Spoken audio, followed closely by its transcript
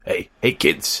Hey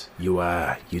kids, you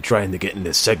trying to get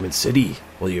into Segment City?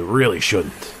 Well, you really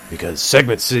shouldn't, because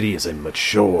Segment City is a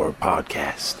mature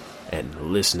podcast,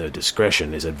 and listener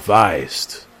discretion is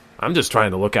advised. I'm just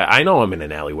trying to look at... I know I'm in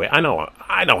an alleyway. I know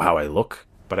how I look,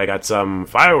 but I got some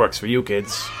fireworks for you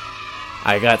kids.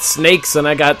 I got snakes and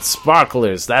I got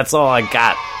sparklers. That's all I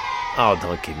got. Oh,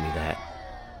 don't give me that.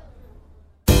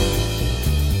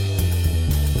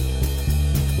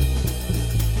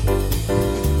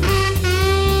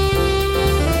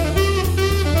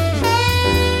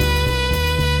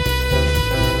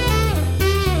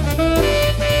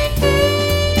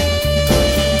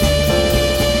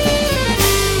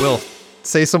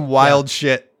 Say some wild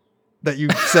shit that you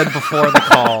said before the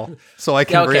call so I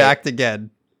can react again.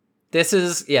 This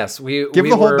is, yes, Give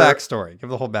the whole backstory.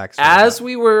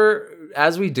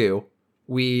 As we do,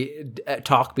 we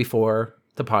talk before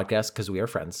the podcast because we are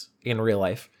friends in real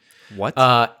life. What?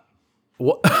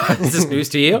 Is this news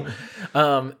to you?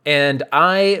 And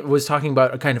I was talking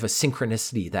about a kind of a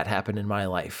synchronicity that happened in my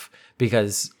life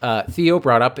because Theo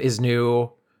brought up his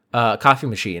new coffee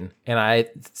machine, and I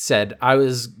said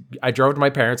I drove to my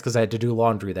parents because I had to do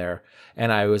laundry there,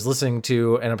 and I was listening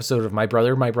to an episode of My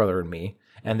Brother and Me,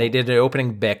 and they did an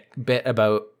opening bit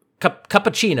about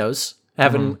cappuccinos,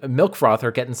 having a milk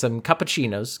frother, getting some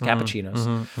cappuccinos.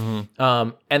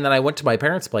 And then I went to my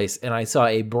parents' place, and I saw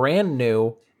a brand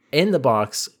new in the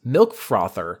box milk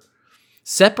frother.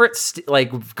 Separate,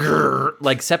 separate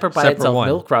by Separate itself one.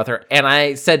 milk frother. And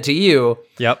I said to you,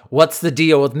 Yep. What's the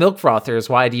deal with milk frothers?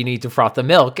 Why do you need to froth the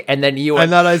milk? And then you went,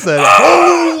 And then I said,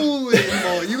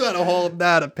 "Oh, you got to hold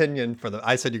that opinion for the."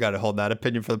 I said you got to hold that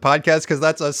opinion for the podcast because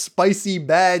that's a spicy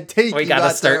bad take. We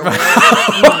gotta start.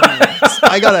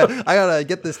 I gotta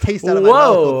get this taste out of my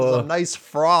mouth with some nice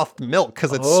frothed milk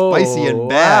because it's spicy and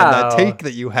bad. Wow. That take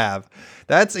that you have,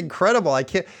 that's incredible. I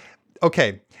can't.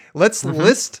 Okay, let's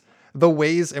list the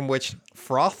ways in which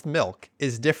frothed milk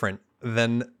is different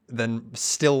than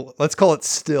still. Let's call it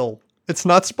still. It's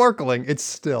not sparkling. It's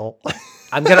still.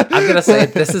 I'm gonna say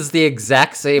this is the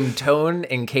exact same tone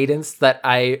and cadence that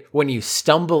when you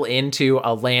stumble into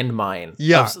a landmine.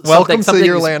 Yeah, Something to your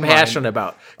you're landmine. passionate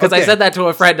about. Because I said that to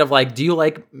a friend of like, do you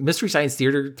like Mystery Science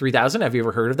Theater 3000? Have you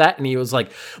ever heard of that? And he was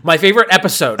like, my favorite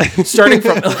episode, starting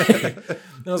from.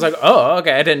 And I was like, oh,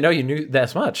 okay, I didn't know you knew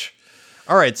that much.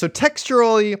 All right, so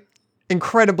texturally,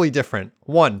 incredibly different.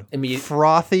 One,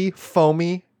 frothy,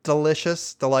 foamy,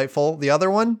 delicious, delightful. The other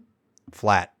one,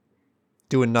 flat,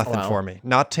 doing nothing for me.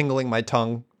 Not tingling my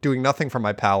tongue, doing nothing for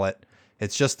my palate.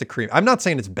 It's just the cream. I'm not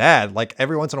saying it's bad. Like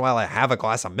every once in a while I have a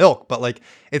glass of milk, but like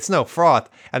it's no froth.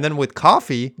 And then with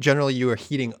coffee, generally you are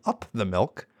heating up the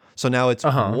milk. So now it's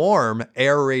warm,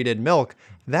 aerated milk.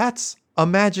 That's a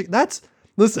magic.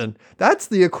 Listen, that's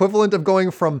the equivalent of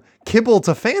going from kibble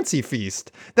to fancy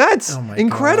feast. That's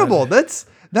incredible. God.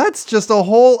 That's just a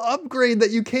whole upgrade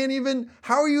that you can't even.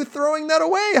 How are you throwing that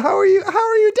away? How are you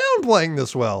downplaying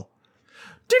this well?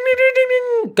 Ding, ding, ding, ding,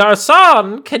 ding.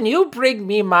 Garçon, can you bring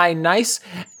me my nice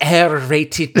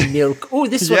aerated milk? Oh,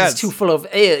 this one's too full of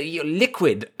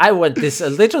liquid. I want this a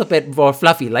little bit more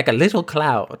fluffy, like a little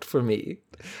cloud for me.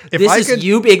 This is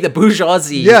you being the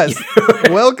bourgeoisie. Yes.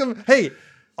 Welcome. Hey.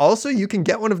 Also, you can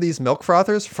get one of these milk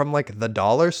frothers from like the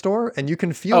dollar store, and you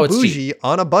can feel bougie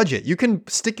on a budget. You can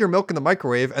stick your milk in the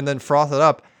microwave and then froth it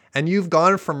up, and you've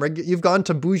gone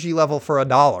to bougie level for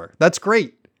 $1. That's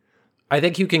great. I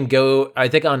think you can go. I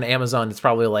think on Amazon it's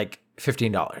probably like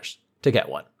 $15 to get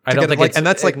one. I don't think and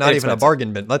that's like not even a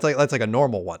bargain bin. That's like a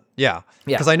normal one. Yeah.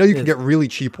 Because I know you can get really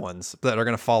cheap ones that are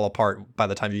gonna fall apart by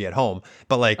the time you get home.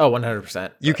 But like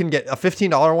 100%. You can get a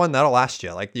 $15 one that'll last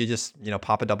you. Like you just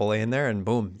pop a double A in there and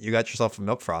boom, you got yourself a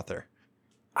milk frother.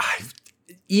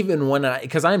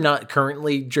 Because I'm not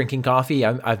currently drinking coffee,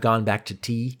 I've gone back to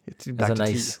tea.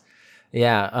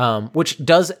 Yeah. Which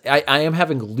does I am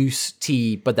having loose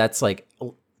tea, but that's like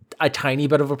a tiny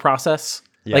bit of a process.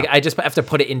 Yeah. Like I just have to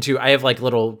put it into. I have like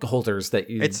little holders that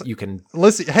you can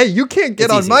listen. Hey, you can't get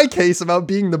on my case about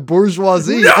being the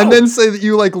bourgeoisie and then say that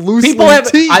you like loose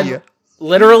leaf tea.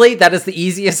 Literally, that is the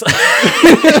easiest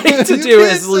thing to do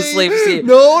is loose leaf tea.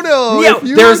 No. Yeah,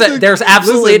 there's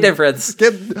absolutely a difference.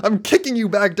 I'm kicking you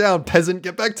back down, peasant.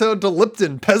 Get back to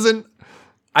Lipton, peasant.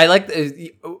 I like.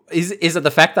 Is it the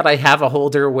fact that I have a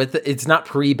holder with it's not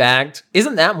pre-bagged?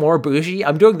 Isn't that more bougie?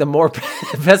 I'm doing the more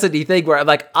peasanty thing where I'm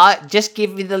like, just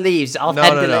give me the leaves. I'll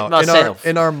handle it myself.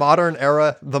 In our modern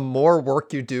era, the more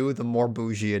work you do, the more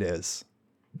bougie it is.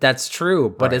 That's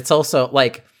true, but it's also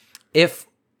like if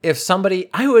somebody,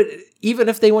 I would, even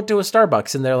if they went to a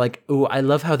Starbucks and they're like, "Ooh, I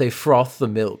love how they froth the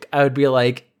milk," I would be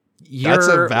like, "That's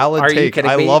a valid take.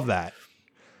 I love that."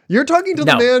 You're talking to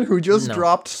the man who just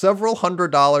dropped several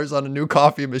 $100s on a new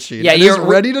coffee machine. Yeah, and you're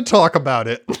ready to talk about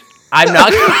it. I'm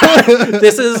not.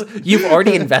 You've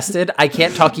already invested. I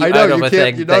can't talk you out of a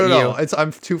thing. No.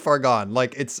 I'm too far gone.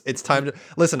 Like it's time to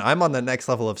listen. I'm on the next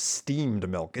level of steamed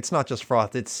milk. It's not just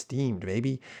froth. It's steamed,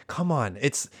 baby. Come on.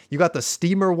 You got the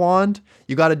steamer wand.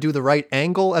 You got to do the right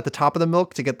angle at the top of the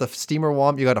milk to get the steamer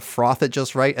wand. You got to froth it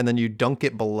just right. And then you dunk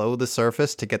it below the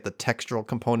surface to get the textural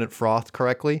component frothed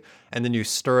correctly. And then you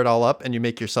stir it all up and you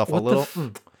make yourself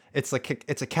it's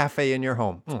a cafe in your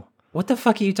home. What the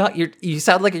fuck are you talking? You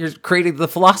sound like you're creating the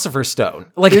Philosopher's Stone.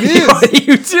 Like it is. What are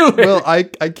you doing? Well, I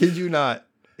kid you not.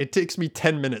 It takes me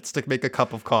 10 minutes to make a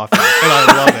cup of coffee, and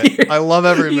I love it. I love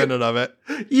every minute of it.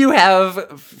 You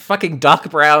have fucking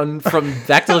Doc Brown from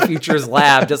Back to the Future's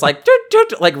lab, just like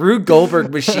like Rube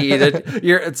Goldberg machine.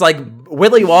 It's like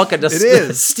Willy Wonka,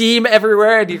 just steam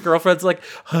everywhere, and your girlfriend's like,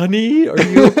 "Honey, are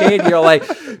you okay?" And you're like,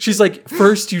 she's like,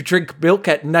 "First you drink milk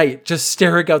at night, just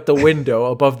staring out the window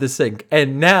above the sink,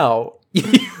 and now."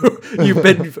 You've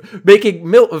been making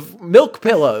milk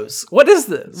pillows. What is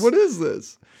this? What is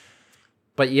this?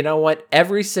 But you know what?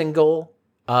 Every single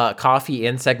coffee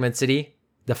in Segment City,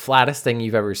 the flattest thing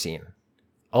you've ever seen.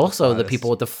 Also, the people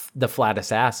with the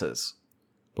flattest asses.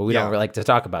 But we don't really like to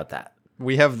talk about that.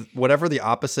 We have whatever the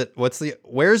opposite.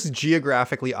 Where's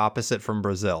geographically opposite from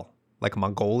Brazil? Like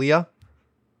Mongolia?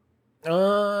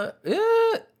 Yeah,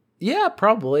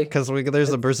 probably. Because there's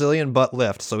the Brazilian butt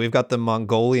lift, so we've got the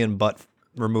Mongolian butt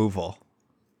removal.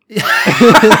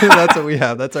 That's what we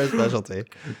have. That's our specialty.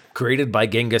 Created by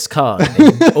Genghis Khan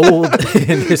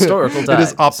in historical times. It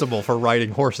is optimal for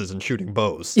riding horses and shooting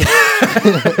bows.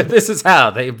 This is how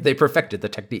they perfected the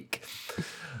technique.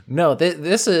 No,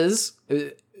 this is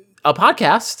a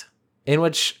podcast in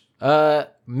which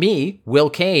me, Will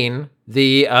Kane,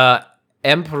 the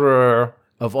emperor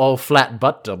of all flat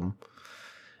buttdom,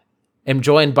 am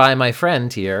joined by my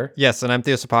friend here. Yes, and I'm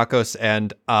Theo Sapakos,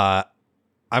 and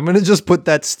I'm going to just put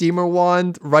that steamer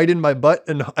wand right in my butt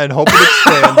and hope it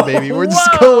expands, baby. We're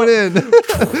just going in.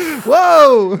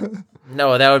 Whoa!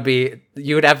 No, that would be...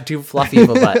 You would have too fluffy of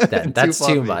a butt then. That's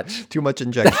too much. Too much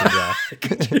injection, yeah.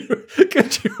 Could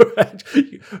you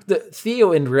imagine?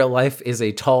 Theo in real life is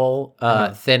a tall,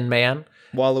 thin man.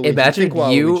 Waluigi. Imagine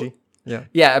you...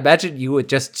 Yeah, imagine you with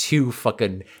just two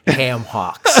fucking ham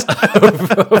hocks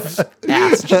of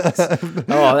ass cheeks.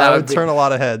 Oh, that would turn a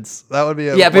lot of heads. That would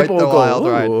be quite the wild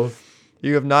ride.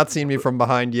 You have not seen me from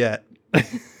behind yet.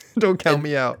 Don't count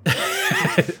me out.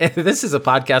 This is a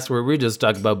podcast where we just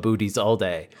talk about booties all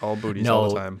day. All booties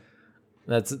all the time.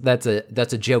 That's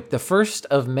a joke. The first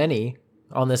of many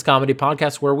on this comedy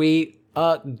podcast where we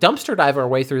dumpster dive our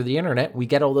way through the internet. We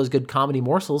get all those good comedy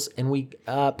morsels and we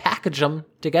package them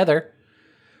together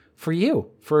for you,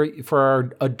 for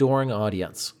our adoring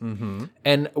audience. Mm-hmm.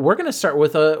 And we're going to start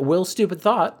with a Will Stupid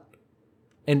Thought.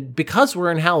 And because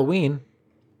we're in Halloween,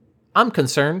 I'm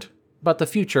concerned about the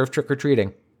future of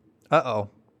trick-or-treating. Uh-oh.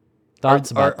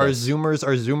 Thoughts about are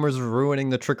Zoomers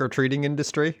ruining the trick-or-treating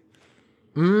industry?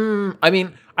 I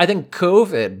mean, I think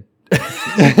COVID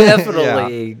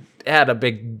definitely had a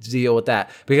big deal with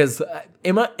that, because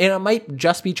it might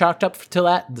just be chalked up to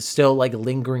that, the still like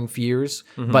lingering fears.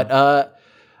 Mm-hmm. But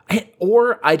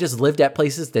or I just lived at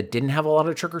places that didn't have a lot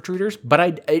of trick-or-treaters,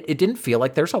 but it didn't feel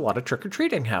like there's a lot of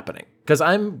trick-or-treating happening, because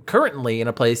I'm currently in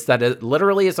a place that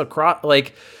literally is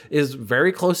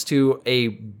very close to a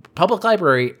public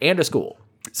library and a school.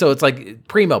 So it's like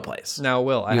primo place. Now,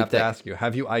 Will, I have to ask you,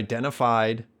 have you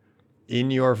identified in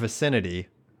your vicinity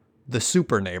the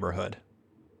super neighborhood?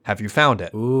 Have you found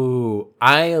it? Ooh,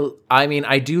 I mean,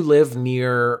 I do live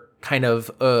near kind of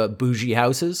bougie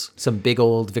houses, some big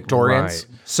old Victorians.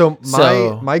 Right. So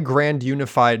my grand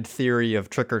unified theory of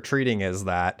trick-or-treating is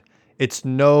that it's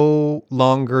no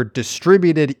longer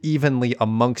distributed evenly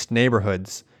amongst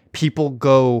neighborhoods. People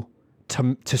go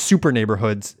to super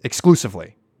neighborhoods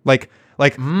exclusively. Like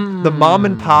the mom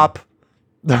and pop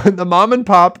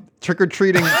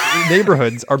trick-or-treating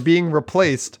neighborhoods are being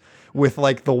replaced with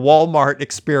like the Walmart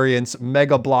experience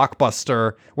mega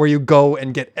blockbuster where you go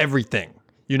and get everything,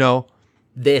 you know?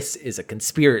 This is a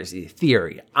conspiracy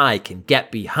theory I can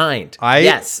get behind.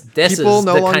 Yes, this is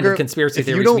the kind of conspiracy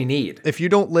theories we need. If you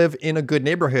don't live in a good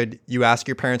neighborhood, you ask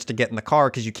your parents to get in the car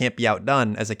because you can't be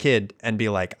outdone as a kid and be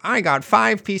like, I got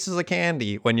 5 pieces of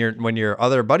candy. When your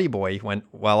other buddy boy went,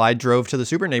 well, I drove to the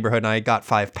super neighborhood and I got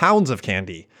 5 pounds of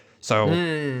candy. So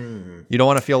you don't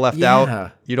want to feel left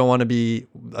out. You don't want to be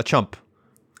a chump.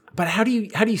 But how do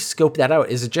you scope that out?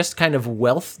 Is it just kind of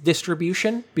wealth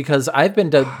distribution? Because I've been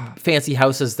to fancy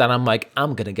houses that I'm like,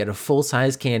 I'm gonna get a full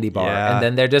size candy bar, and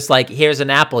then they're just like, here's an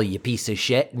apple, you piece of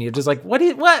shit, and you're just like, what?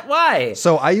 Why?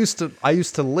 So I used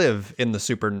to live in the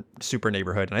super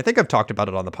neighborhood, and I think I've talked about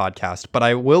it on the podcast. But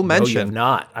I will mention, no, you have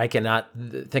not. I cannot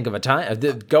think of a time.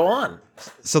 Go on.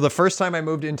 So the first time I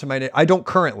moved into I don't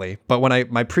currently, but when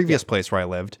my previous place where I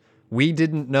lived, we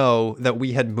didn't know that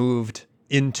we had moved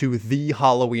into the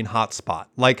Halloween hotspot.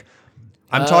 Like,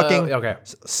 I'm talking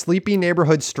sleepy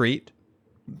neighborhood street,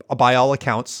 by all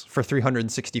accounts, for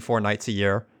 364 nights a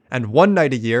year. And one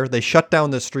night a year, they shut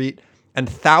down the street, and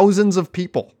thousands of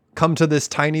people come to this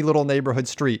tiny little neighborhood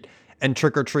street and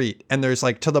trick or treat. And there's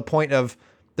like, to the point of,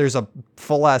 there's a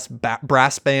full ass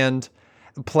brass band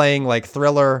playing like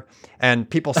Thriller, and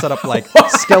people set up like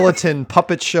skeleton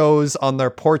puppet shows on their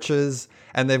porches.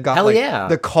 And they've got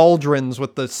the cauldrons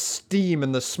with the steam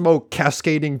and the smoke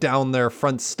cascading down their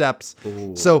front steps.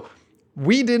 Ooh. So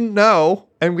we didn't know,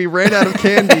 and we ran out of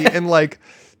candy in like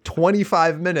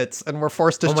 25 minutes, and we're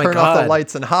forced to turn off the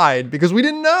lights and hide because we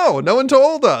didn't know. No one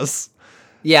told us.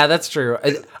 Yeah, that's true.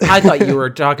 I thought you were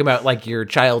talking about like your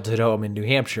childhood home in New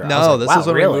Hampshire. No, this is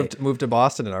when we moved to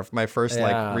Boston in my first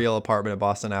like real apartment in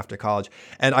Boston after college.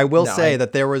 And I will say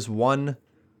that there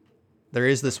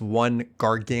is this one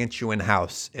gargantuan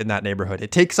house in that neighborhood.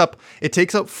 It takes up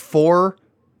 4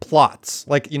 plots.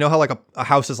 Like, you know how like a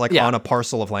house is like on a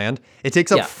parcel of land? It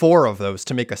takes up 4 of those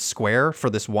to make a square for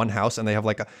this one house. And they have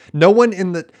like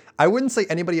I wouldn't say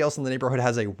anybody else in the neighborhood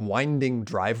has a winding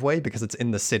driveway because it's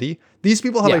in the city. These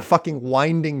people have a fucking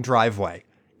winding driveway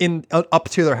up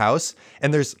to their house.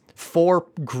 And there's 4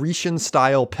 Grecian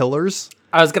style pillars.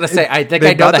 I was going to say, I think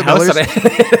I know the house.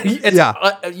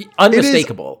 It's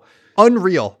unmistakable.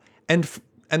 Unreal. And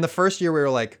the first year we were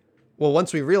like, well,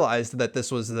 once we realized that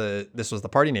this was the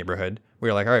party neighborhood, we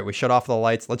were like, all right, we shut off the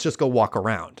lights. Let's just go walk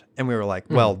around. And we were like,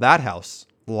 well, that house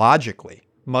logically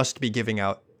must be giving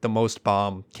out the most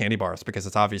bomb candy bars because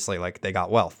it's obviously like they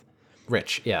got wealth.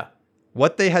 Rich. Yeah.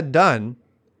 What they had done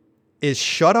is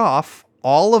shut off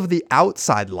all of the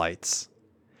outside lights,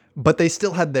 but they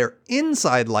still had their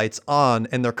inside lights on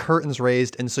and their curtains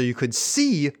raised. And so you could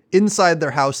see inside their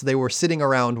house, they were sitting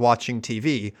around watching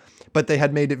TV, but they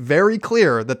had made it very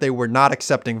clear that they were not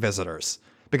accepting visitors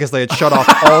because they had shut off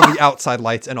all the outside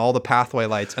lights and all the pathway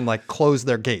lights and like closed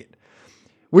their gate,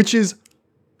 which is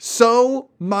so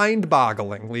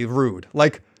mind-bogglingly rude.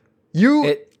 Like,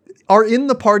 you are in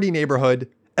the party neighborhood,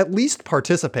 at least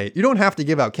participate. You don't have to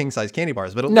give out king-size candy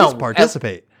bars, but at least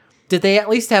participate. Did they at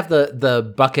least have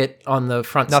the bucket on the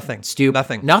front stoop?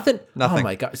 Nothing. Oh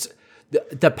my God.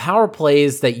 The power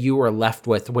plays that you were left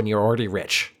with when you're already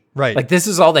rich. Right. Like, this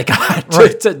is all they got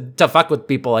to fuck with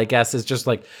people, I guess. Is just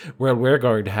like, we're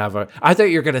going to have I thought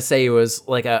you were going to say it was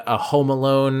like a Home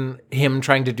Alone, him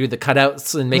trying to do the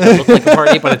cutouts and make it look like a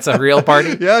party, but it's a real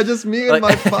party. Yeah, just me and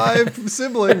my 5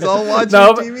 siblings all watching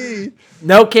TV.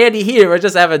 No candy here. We're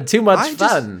just having too much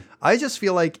fun. I just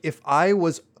feel like if I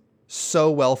was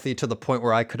so wealthy to the point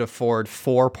where I could afford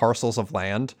 4 parcels of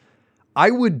land, I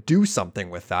would do something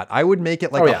with that. I would make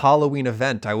it like a Halloween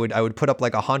event. I would put up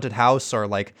like a haunted house or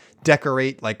like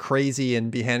decorate like crazy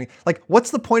and be handing. Like,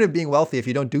 what's the point of being wealthy if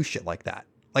you don't do shit like that?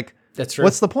 Like, that's true.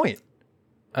 What's the point?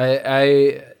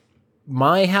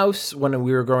 My house when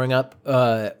we were growing up,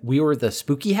 we were the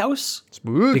spooky house.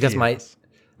 Because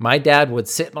my dad would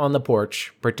sit on the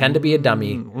porch, pretend to be a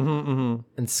dummy,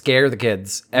 and scare the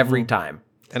kids every time.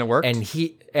 And it worked.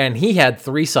 And he had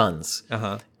 3 sons.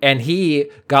 And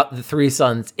he got the 3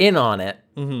 sons in on it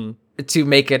to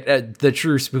make it the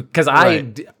true spook. Because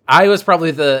I was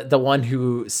probably the one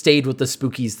who stayed with the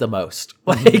spookies the most.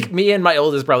 Like, me and my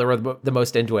oldest brother were the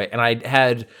most into it. And I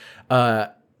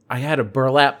had a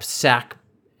burlap sack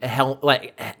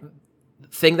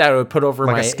thing that I would put over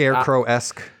like a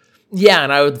scarecrow-esque. Yeah,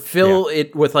 and I would fill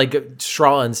it with like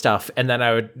straw and stuff, and then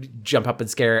I would jump up and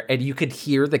scare. And you could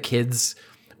hear the kids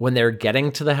when they're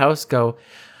getting to the house go,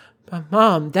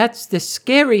 "Mom, that's the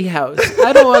scary house.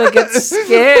 I don't want to get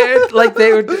scared." Like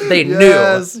they knew.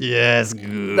 Yes,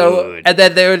 good. So, and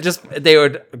then they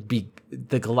would be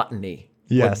the gluttony.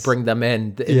 Would bring them in.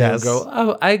 And they would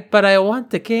go, but I want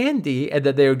the candy. And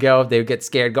then they would get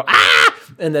scared, go, ah!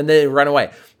 And then they run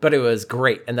away. But it was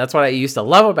great. And that's what I used to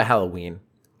love about Halloween.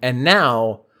 And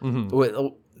now,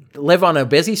 live on a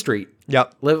busy street.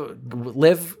 Yep.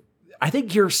 Live. I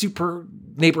think your super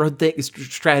neighborhood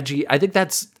strategy. I think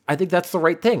that's the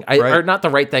right thing. Or not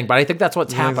the right thing, but I think that's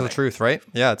what's happening. That's the truth, right?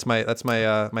 Yeah, that's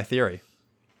my theory.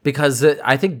 Because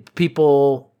I think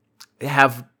people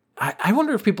have. I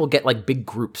wonder if people get like big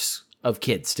groups of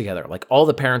kids together. Like all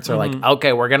the parents are like,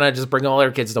 okay, we're gonna just bring all our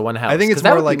kids to one house. I think it's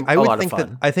more like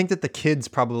I think that the kids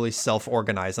probably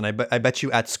self-organize, and I bet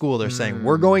you at school they're saying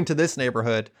we're going to this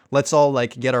neighborhood. Let's all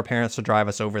like get our parents to drive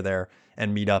us over there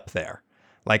and meet up there.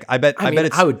 Like I bet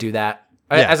I would do that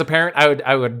as a parent.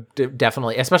 I would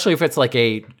definitely, especially if it's like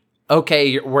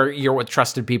you're with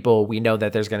trusted people. We know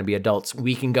that there's going to be adults.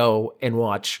 We can go and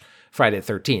watch Friday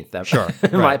the 13th. Sure,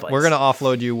 in my place. We're gonna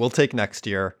offload you. We'll take next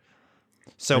year.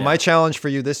 So my challenge for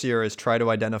you this year is try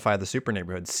to identify the super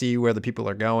neighborhood, see where the people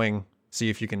are going, see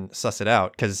if you can suss it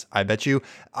out. Because I bet you,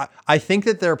 I think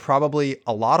that there are probably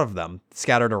a lot of them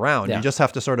scattered around. Yeah. You just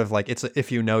have to sort of like, it's a,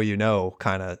 if you know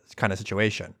kind of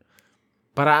situation.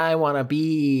 But I want to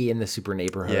be in the super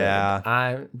neighborhood.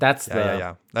 Yeah, That's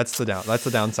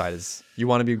the downside is you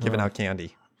want to be giving out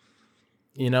candy.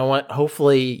 You know what?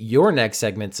 Hopefully your next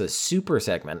segment's a super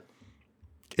segment.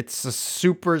 It's a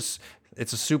super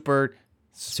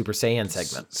Saiyan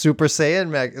segment. Super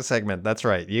Saiyan segment. That's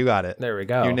right. You got it. There we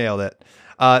go. You nailed it.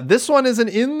 This one is an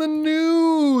in the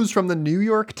news from the New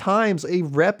York Times, a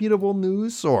reputable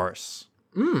news source.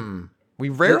 We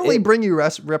rarely bring you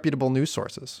reputable news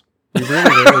sources. We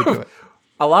really rarely do it.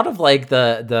 A lot of like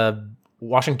the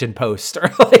Washington Post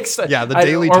or like the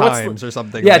Daily Times or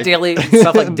something. Yeah, right? Daily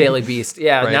stuff like Daily Beast.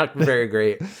 Yeah, right. Not very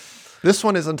great. This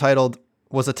one is entitled,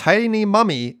 "Was a tiny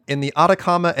mummy in the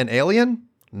Atacama an alien?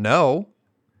 No.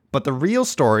 But the real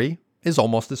story is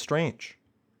almost as strange."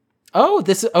 Oh,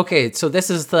 this is okay. So this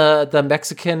is the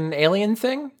Mexican alien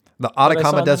thing? The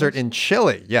Atacama Desert in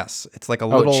Chile. Yes. It's like a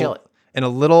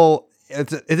little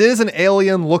it is an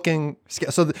alien looking.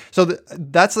 So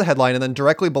that's the headline. And then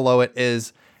directly below it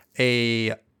is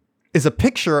a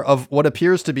picture of what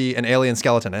appears to be an alien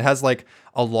skeleton. It has like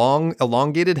a long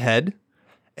elongated head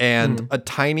and a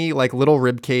tiny like little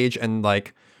rib cage, and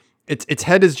like its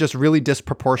head is just really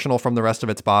disproportional from the rest of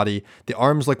its body. The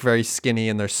arms look very skinny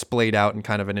and they're splayed out in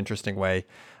kind of an interesting way.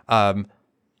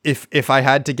 If I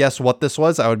had to guess what this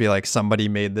was, I would be like, somebody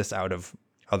made this out of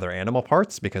other animal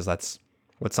parts, because that's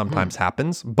what sometimes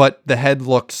happens. But the head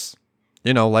looks,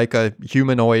 like a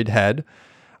humanoid head.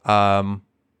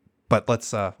 But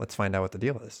let's find out what the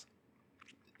deal is.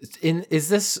 Is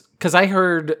this because I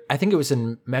think it was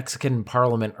in Mexican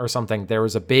Parliament or something. There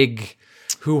was a big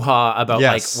hoo-ha about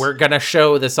like, we're gonna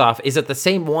show this off. Is it the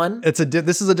same one?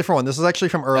 This is a different one. This is actually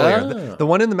from earlier. The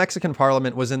one in the Mexican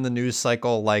Parliament was in the news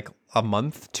cycle like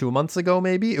 2 months ago,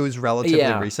 maybe. It was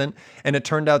relatively recent, and it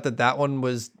turned out that one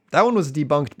was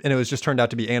debunked, and it was just turned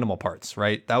out to be animal parts.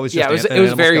 Right? That was just it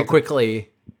was very quickly.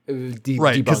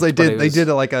 Right, because they did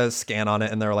like a scan on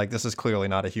it, and they were like, this is clearly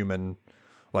not a human.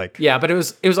 Like, yeah, but it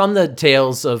was on the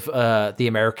tails of the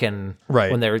American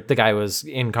when the guy was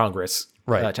in Congress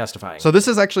testifying. So this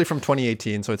is actually from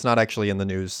 2018, so it's not actually in the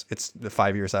news. It's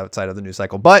 5 years outside of the news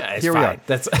cycle, but here we are.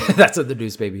 That's in the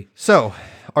news, baby. So,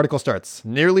 article starts.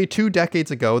 Nearly 2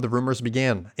 decades ago, the rumors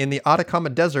began. In the Atacama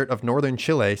Desert of northern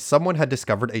Chile, someone had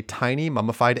discovered a tiny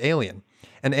mummified alien.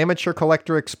 An amateur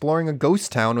collector exploring a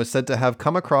ghost town was said to have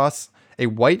come across a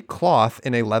white cloth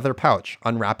in a leather pouch.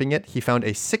 Unwrapping it, he found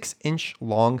a 6-inch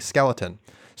long skeleton.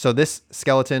 So this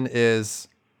skeleton is,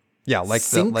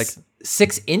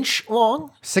 6-inch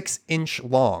long. 6-inch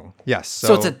long. Yes.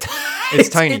 So it's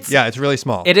tiny. It's really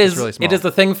small. It's really small. It is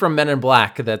the thing from Men in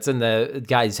Black that's in the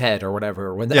guy's head or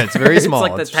whatever. It's very small.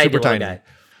 It's like the super tiny guy.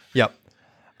 Yep.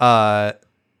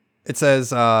 It says,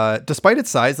 despite its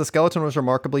size, the skeleton was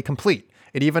remarkably complete.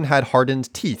 It even had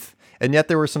hardened teeth. And yet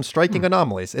there were some striking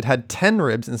anomalies. It had 10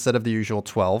 ribs instead of the usual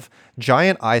 12,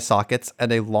 giant eye sockets,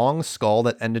 and a long skull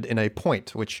that ended in a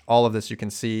point, which all of this you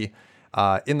can see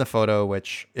in the photo,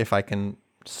 which if I can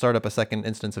start up a second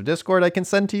instance of Discord, I can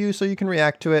send to you so you can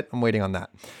react to it. I'm waiting on that.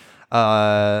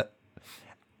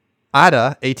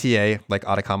 ATA, ATA, like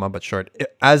Atacama, but short,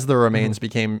 as the remains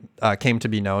came to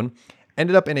be known,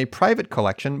 ended up in a private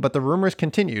collection, but the rumors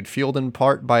continued, fueled in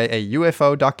part by a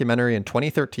UFO documentary in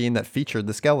 2013 that featured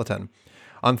the skeleton.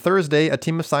 On Thursday, a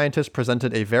team of scientists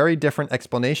presented a very different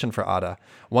explanation for ATA,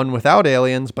 one without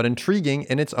aliens, but intriguing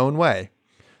in its own way.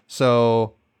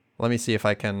 So, let me see if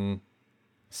I can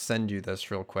send you this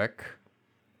real quick.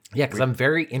 Yeah, because I'm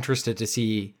very interested to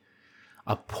see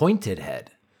a pointed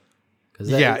head.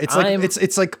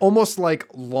 It's like almost like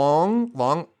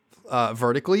long,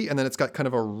 vertically, and then it's got kind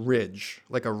of a ridge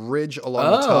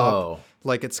along the top.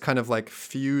 Like it's kind of like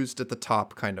fused at the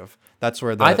top, kind of. That's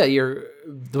where I thought you're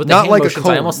with not like motions,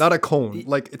 a cone, not a cone.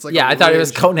 Like it's like I thought it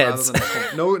was cone heads.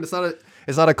 No, it's not.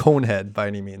 It's not a cone head by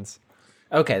any means.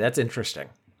 Okay, that's interesting.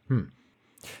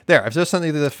 There, I've just sent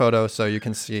you the photo so you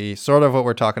can see sort of what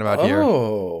we're talking about here.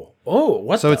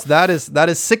 What? So that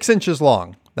is 6 inches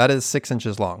long. That is 6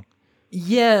 inches long.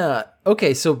 Yeah.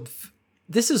 Okay. So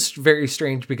this is very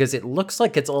strange because it looks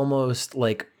like it's almost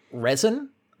like resin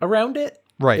around it.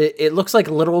 Right. It looks like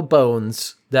little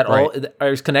bones that all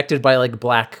are connected by like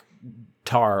black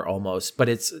tar almost, but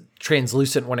it's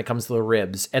translucent when it comes to the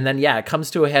ribs. And then, it comes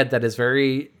to a head that is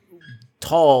very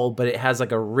tall, but it has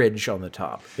like a ridge on the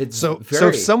top. It's so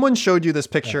if someone showed you this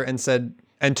picture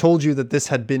and told you that this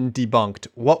had been debunked,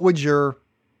 what would your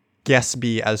guess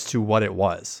be as to what it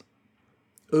was?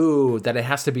 Ooh, that it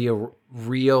has to be a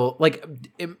real, like,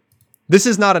 this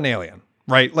is not an alien,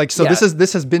 right? Like, so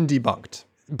this has been debunked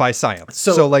by science.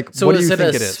 So what do you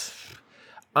think it is?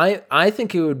 I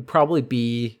think it would probably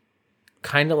be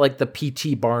kind of like the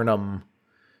P.T. Barnum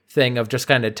thing of just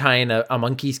kind of tying a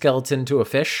monkey skeleton to a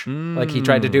fish, like he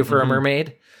tried to do for a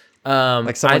mermaid.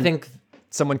 I think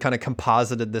someone kind of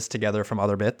composited this together from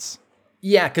other bits.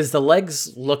 Yeah, because the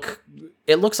legs looks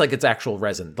like it's actual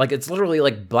resin. Like it's literally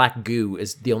like black goo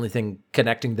is the only thing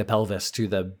connecting the pelvis to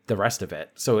the rest of it.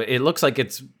 So it looks like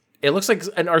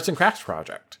an arts and crafts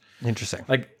project. Interesting.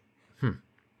 Like,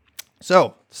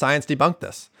 So science debunked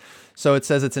this. So it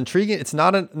says it's intriguing. It's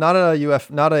not an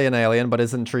alien, but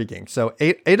is intriguing. So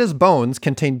Ada's bones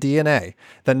contain DNA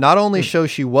that not only shows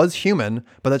she was human,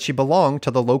 but that she belonged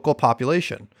to the local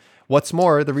population. What's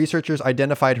more, the researchers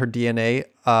identified her DNA,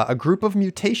 a group of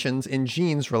mutations in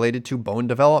genes related to bone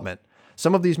development.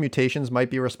 Some of these mutations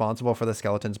might be responsible for the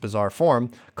skeleton's bizarre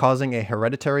form, causing a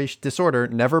hereditary disorder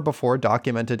never before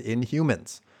documented in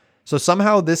humans. So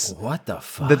somehow what the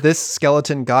fuck? That this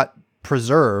skeleton got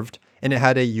preserved, and it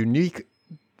had a unique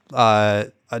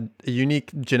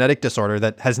genetic disorder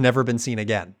that has never been seen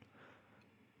again.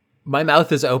 My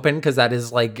mouth is open because that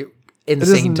is like insane. This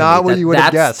is not what you would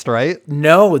have guessed, right?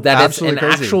 No, that Absolutely it's an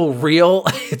crazy. actual real.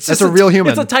 It's a real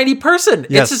human. It's a tiny person.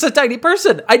 Yes. It's just a tiny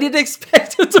person. I didn't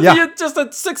expect it to be just a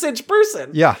 6-inch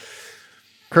person. Yeah,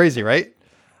 crazy, right?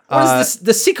 What is this?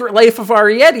 The Secret Life of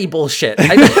Ariete bullshit.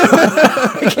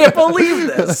 I can't believe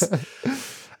this.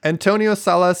 Antonio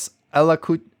Salas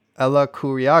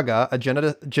Elacuriaga, a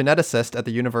geneticist at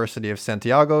the University of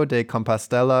Santiago de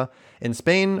Compostela in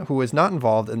Spain, who was not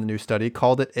involved in the new study,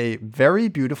 called it a very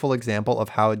beautiful example of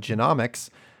how genomics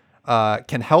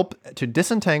can help to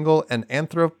disentangle an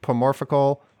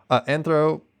anthropological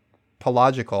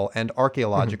and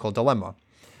archaeological dilemma.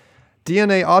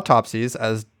 DNA autopsies,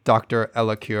 as Dr.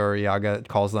 Elacuriaga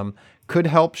calls them, could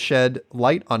help shed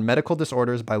light on medical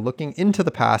disorders by looking into the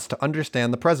past to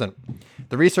understand the present.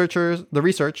 The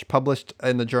research published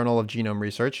in the Journal of Genome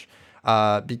Research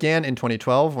began in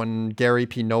 2012 when Gary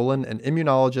P. Nolan, an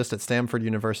immunologist at Stanford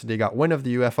University, got wind of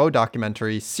the UFO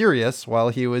documentary Sirius while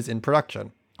it was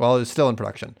still in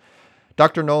production.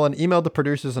 Dr. Nolan emailed the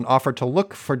producers and offered to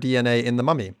look for DNA in the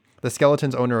mummy. The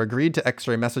skeleton's owner agreed to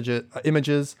X-ray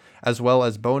images as well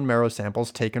as bone marrow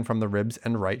samples taken from the ribs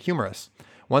and right humerus.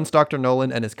 Once Dr.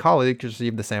 Nolan and his colleagues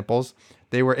received the samples,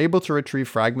 they were able to retrieve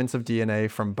fragments of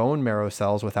DNA from bone marrow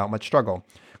cells without much struggle.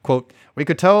 Quote, "We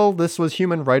could tell this was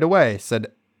human right away,"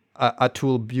 said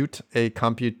Atul Butte, a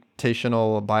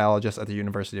computational biologist at the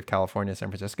University of California, San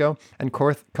Francisco, and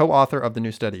co-author of the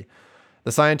new study.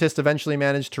 The scientists eventually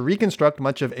managed to reconstruct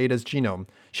much of Ada's genome.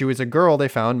 She was a girl they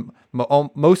found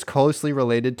most closely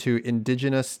related to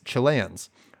indigenous Chileans,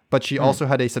 but she also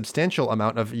had a substantial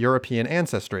amount of European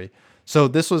ancestry. So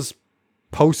this was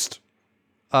post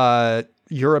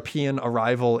European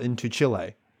arrival into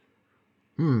Chile.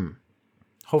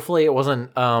 Hopefully it wasn't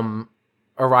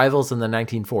arrivals in the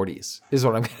 1940s is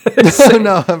what I'm going to say.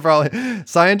 No, probably.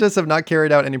 Scientists have not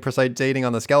carried out any precise dating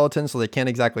on the skeleton, so they can't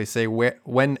exactly say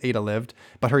when Ada lived,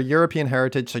 but her European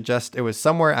heritage suggests it was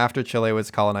somewhere after Chile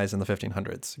was colonized in the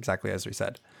 1500s, exactly as we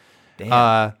said.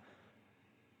 Damn.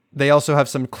 They also have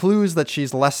some clues that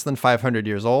she's less than 500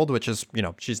 years old, which is,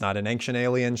 she's not an ancient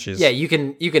alien. Yeah, you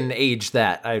can age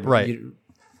that. Right.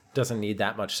 Doesn't need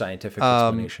that much scientific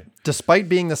explanation. Despite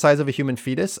being the size of a human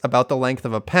fetus, about the length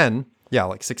of a pen,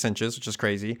 like 6 inches, which is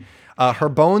crazy, her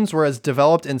bones were as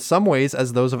developed in some ways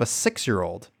as those of a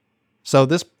 6-year-old. So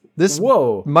this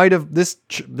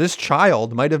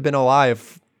child might have been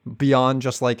alive beyond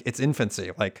just like its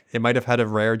infancy. Like it might have had a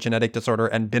rare genetic disorder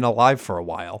and been alive for a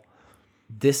while.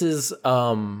 This is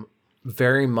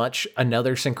very much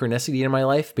another synchronicity in my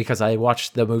life because I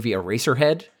watched the movie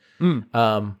Eraserhead,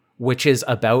 which is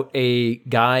about a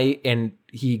guy and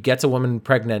he gets a woman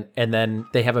pregnant and then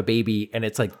they have a baby and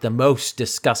it's like the most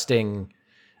disgusting,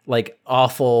 like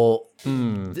awful,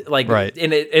 right.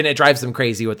 and it drives them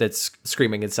crazy with its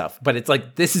screaming and stuff. But it's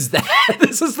like, this is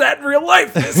that in real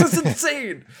life. This is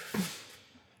insane.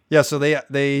 Yeah, so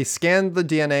they scanned the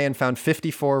DNA and found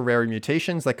 54 rare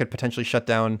mutations that could potentially shut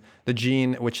down the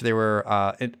gene which they were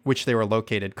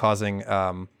located, causing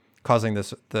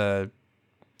this the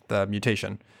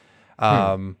mutation.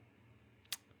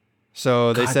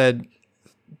 So they said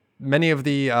many of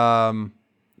the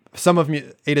some of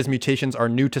Ada's mutations are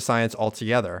new to science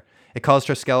altogether. It caused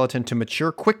her skeleton to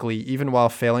mature quickly, even while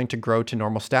failing to grow to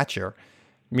normal stature,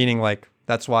 meaning like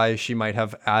that's why she might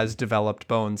have as developed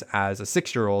bones as a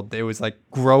 6-year-old. It was like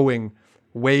growing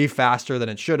way faster than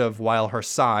it should have, while her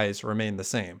size remained the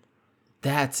same.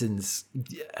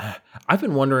 I've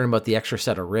been wondering about the extra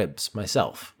set of ribs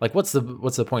myself. Like, what's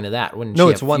the point of that? No,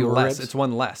 it's one less. It's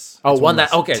one less. Oh, one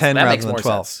less. Okay, 10 that rather makes than more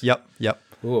 12. sense. Yep.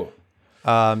 Ooh.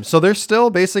 So they're still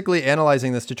basically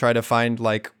analyzing this to try to find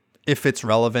like if it's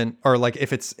relevant or like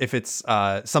if it's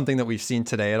something that we've seen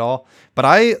today at all. But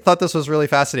I thought this was really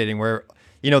fascinating. Where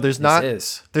there's not a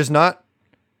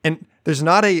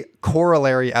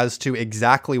corollary as to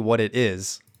exactly what it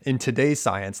is in today's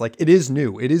science. Like it is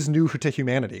new to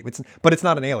humanity. But it's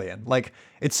not an alien. Like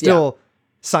it's still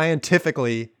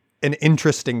scientifically an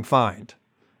interesting find.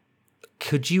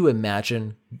 Could you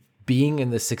imagine being in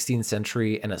the 16th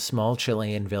century in a small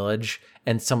Chilean village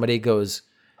and somebody goes,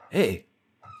 "Hey,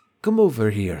 come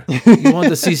over here. You want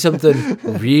to see something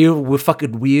real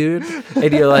fucking weird?"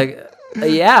 And you're like,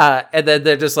 "Yeah." And then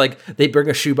they're just like, they bring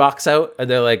a shoebox out and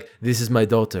they're like, "This is my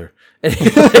daughter." And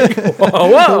you're like,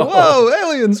 whoa,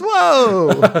 aliens,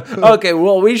 whoa. Okay,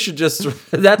 well, we should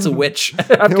that's a witch.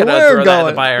 I'm going to throw that in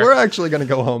the fire. We're actually going to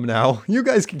go home now. You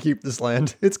guys can keep this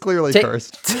land. It's clearly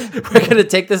cursed. We're going to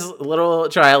take this little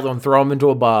child and throw him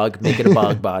into a bog, make it a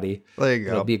bog body. There you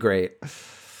go. It'll be great.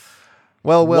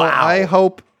 Well, Will, wow. I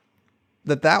hope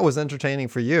that was entertaining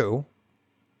for you.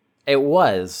 It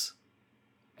was.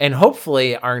 And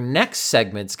hopefully our next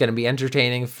segment's going to be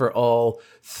entertaining for all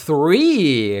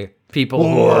 3 people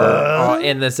who are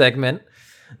in the segment.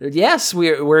 Yes,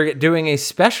 we're doing a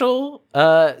special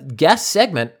guest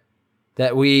segment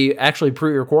that we actually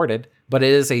pre-recorded, but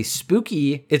it is it's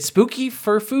spooky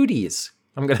for foodies.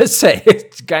 I'm going to say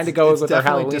it kind of goes with our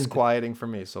Halloween. It's definitely disquieting for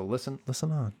me, so listen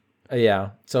on.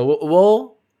 Yeah, so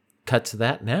we'll cut to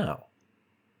that now.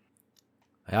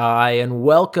 Hi, and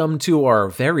welcome to our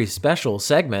very special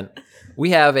segment.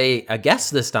 We have a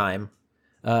guest this time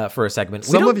for a segment.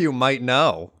 Some of you might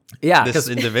know this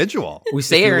individual. We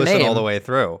say her name all the way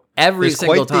through.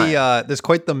 Single time. There's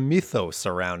quite the mythos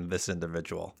around this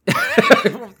individual.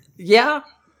 Yeah,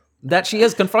 that she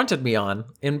has confronted me on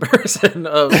in person.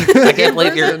 I can't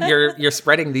believe you're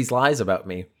spreading these lies about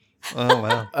me. Oh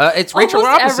wow! It's Rachel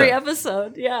Robison. Every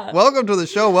episode, yeah. Welcome to the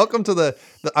show. Welcome to the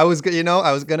I was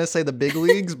gonna say the big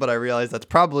leagues, but I realized that's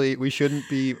probably we shouldn't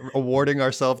be awarding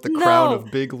ourselves the crown of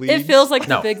big leagues. It feels like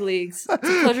the big leagues. It's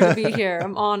a pleasure to be here.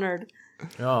 I'm honored.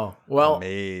 Oh well,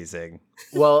 amazing.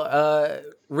 Well,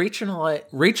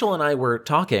 Rachel and I were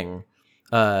talking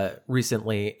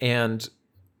recently, and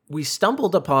we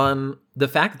stumbled upon the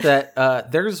fact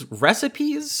that there's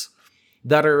recipes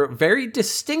that are very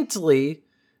distinctly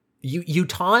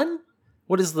Utahn?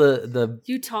 What is the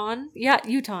Utahn? Yeah,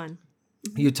 Utahn.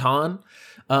 Utahn?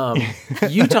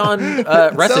 Utahn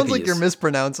recipes. Sounds like you're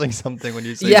mispronouncing something when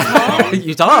you say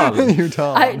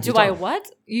Utahn. Do I what?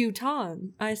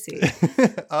 Utahn. I see.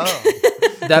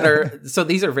 So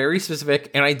these are very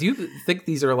specific, and I do think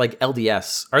these are like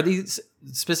LDS. Are these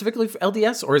specifically for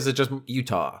LDS, or is it just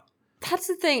Utah? That's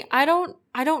the thing. I don't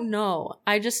know.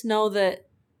 I just know that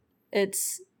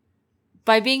it's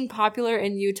by being popular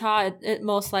in Utah, it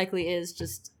most likely is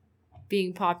just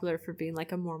being popular for being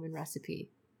like a Mormon recipe.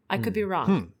 I could be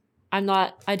wrong.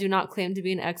 I do not claim to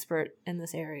be an expert in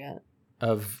this area.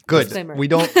 Good. Disclaimer. We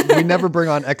never bring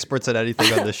on experts at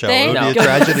anything on the show. It would be a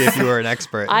tragedy if you were an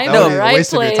expert. I know, right? A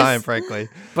waste of your time, frankly.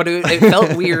 But it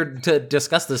felt weird to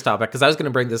discuss this topic because I was going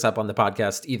to bring this up on the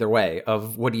podcast either way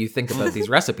of what do you think about these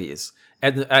recipes?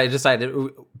 And I decided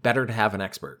better to have an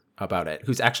expert about it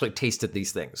who's actually tasted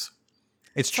these things.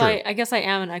 It's true. So I guess I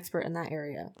am an expert in that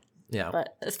area. Yeah.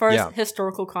 But as far as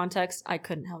historical context, I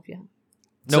couldn't help you.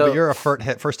 No, but you're a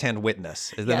first-hand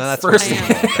witness. Yes, that's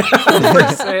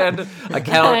first-hand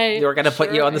account. We're going to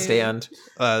put you on the stand.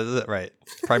 Right.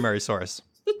 Primary source.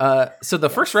 So the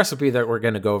first recipe that we're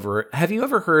going to go over, have you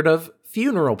ever heard of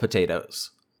funeral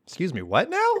potatoes? Excuse me, what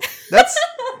now? That's...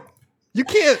 You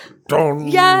can't.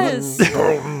 Yes.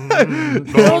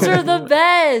 Those are the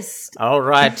best. All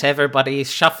right, everybody,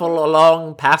 shuffle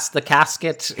along past the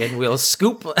casket, and we'll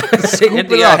scoop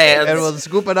into your hands. And we'll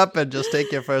scoop it up and just take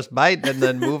your first bite, and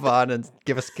then move on and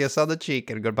give us a kiss on the cheek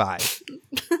and goodbye.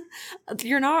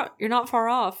 You're not far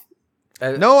off.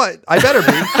 No, I better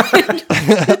be.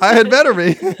 I had better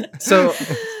be. So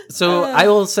So I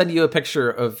will send you a picture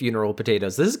of funeral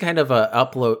potatoes. This is kind of a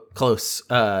close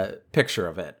picture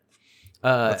of it.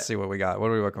 Let's see what we got. What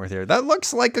are we working with here? That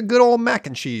looks like a good old mac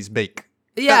and cheese bake.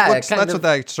 Yeah, that's what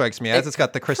that strikes me as. It's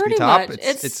got the crispy top.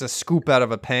 It's a scoop out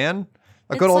of a pan.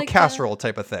 A good old casserole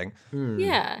type of thing.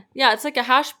 Yeah. Yeah, it's like a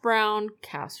hash brown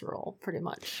casserole, pretty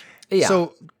much. Yeah.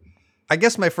 So I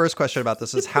guess my first question about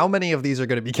this is how many of these are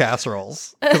going to be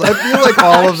casseroles? Because I feel like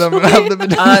all of them have the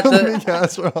potential to be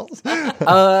casseroles.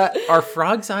 Are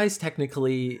frog's eyes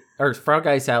technically, or frog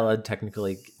eye salad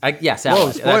technically? Yeah,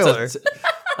 salad. Whoa, spoiler.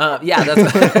 That's.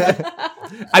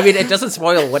 I mean, it doesn't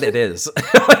spoil what it is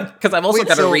because I've also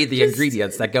got to read the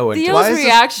ingredients that go into it. Theo's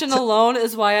reaction alone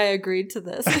is why I agreed to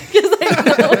this because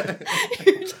I know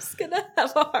you're just gonna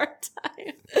have a hard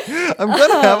time. I'm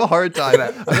gonna have a hard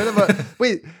time.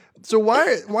 Wait. So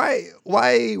why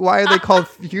are they called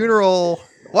funeral?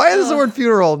 Why is the word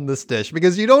funeral in this dish?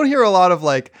 Because you don't hear a lot of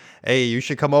like, hey, you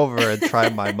should come over and try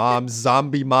my mom's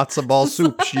zombie matzo ball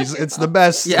soup. It's the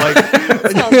best. Yeah.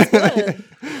 Sounds good.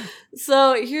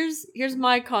 So here's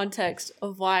my context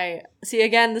of why. See,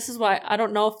 again, this is why I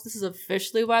don't know if this is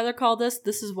officially why they're called this.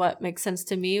 This is what makes sense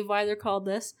to me of why they're called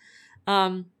this.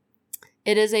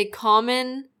 It is a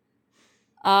common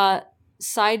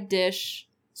side dish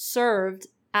served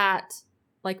at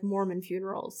like Mormon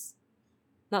funerals.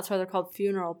 That's why they're called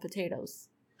funeral potatoes.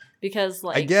 Because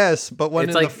like I guess, but when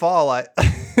in like, the fall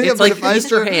it's like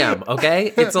Easter ham,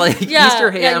 okay? It's like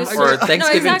Easter ham or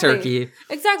Thanksgiving turkey.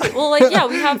 Exactly. Well, like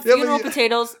we have funeral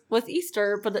potatoes with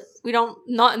Easter, but we don't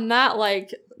not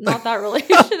that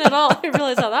relation at all. I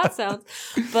realize how that sounds.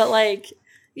 But like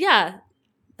yep.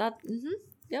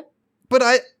 But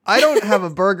I don't have a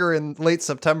burger in late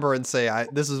September and say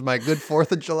this is my good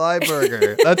 4th of July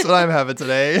burger. That's what I'm having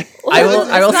today. Well,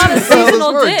 it's not a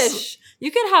seasonal dish.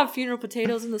 You could have funeral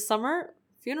potatoes in the summer.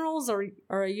 Funerals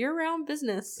are a year-round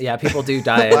business. Yeah, people do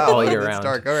die all year round.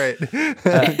 Dark. All right,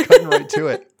 cutting right to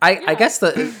it. I guess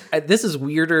this is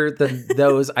weirder than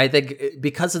those. I think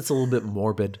because it's a little bit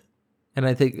morbid, and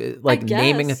I think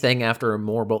naming a thing after a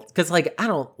morbid, because like I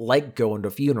don't like going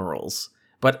to funerals.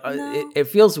 But it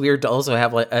feels weird to also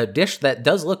have like a dish that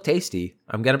does look tasty.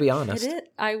 I'm gonna be honest.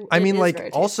 I mean,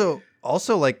 like also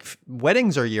like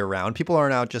weddings are year round. People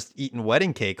aren't out just eating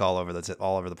wedding cake all over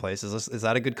the place. Is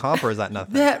that a good comp or is that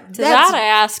nothing? To that I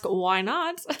ask, why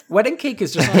not? Wedding cake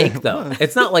is just cake though.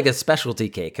 It's not like a specialty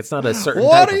cake. It's not a certain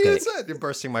what type are of you cake. saying? You're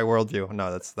bursting my worldview.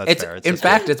 No, that's fair. In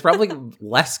fact, it's probably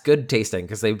less good tasting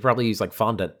because they probably use like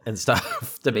fondant and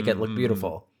stuff to make it look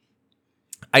beautiful.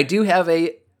 I do have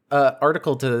a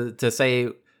article to say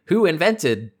who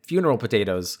invented funeral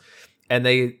potatoes, and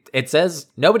it says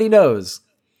nobody knows.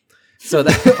 So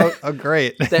that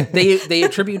great. they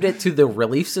attribute it to the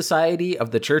Relief Society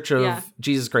of the Church of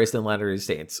Jesus Christ in Latter-day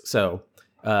Saints. So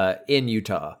in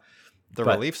Utah,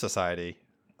 Relief Society.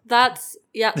 That's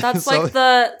like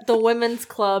the women's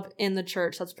club in the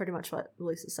church. That's pretty much what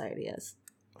Relief Society is.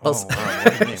 Oh, wow,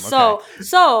 what a name.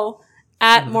 So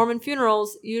at Mormon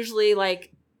funerals, usually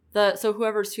like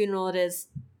whoever's funeral it is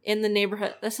in the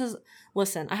neighborhood.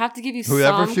 Listen, I have to give you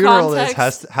whoever some funeral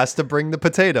context. is has to bring the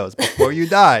potatoes before you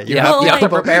die. You have to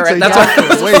prepare it.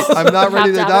 Wait, I'm not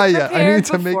ready to die yet. I need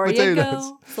to make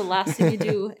potatoes. It's the last thing you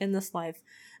do in this life.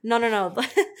 No.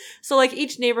 So like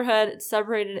each neighborhood, it's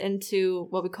separated into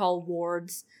what we call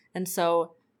wards, and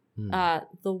so the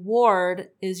ward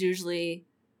is usually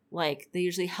like they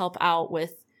usually help out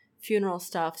with funeral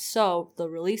stuff. So the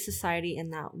Relief Society in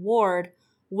that ward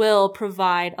will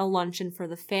provide a luncheon for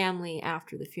the family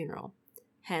after the funeral.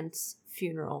 Hence,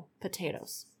 funeral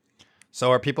potatoes. So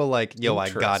are people like, yo, I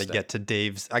gotta get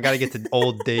to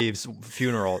old Dave's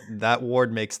funeral. That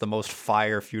ward makes the most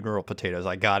fire funeral potatoes.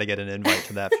 I gotta get an invite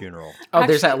to that funeral.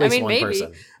 There's at least one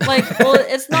person. Like, well,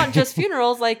 it's not just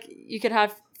funerals. Like, you could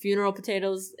have funeral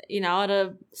potatoes, at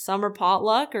a summer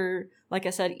potluck or, like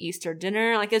I said, Easter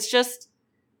dinner. Like, it's just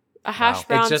a hash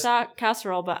brown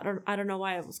casserole, but I don't know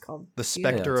why it was called. The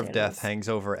specter of death hangs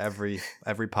over every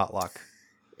potluck.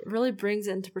 It really brings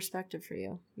it into perspective for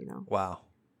you, Wow.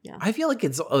 Yeah. I feel like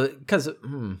it's because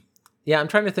I'm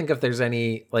trying to think if there's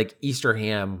any like Easter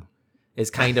ham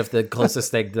is kind of the closest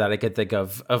thing that I could think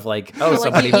of like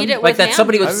somebody like that ham?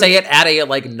 Somebody would say it at a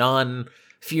like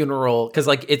non-funeral because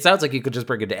like it sounds like you could just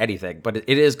bring it to anything, but it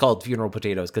is called funeral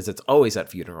potatoes because it's always at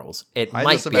funerals.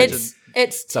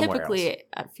 It's typically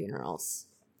at funerals.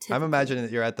 I'm imagining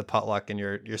that you're at the potluck and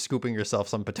you're scooping yourself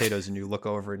some potatoes and you look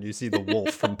over and you see the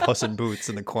wolf from Puss in Boots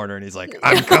in the corner and he's like,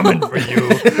 I'm coming for you.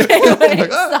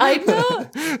 Side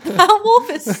note, that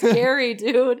wolf is scary,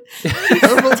 dude.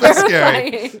 That wolf is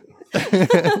scary.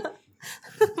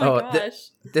 Oh my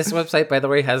gosh. This website, by the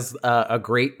way, has a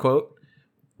great quote.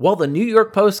 While the New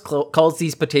York Post calls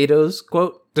these potatoes,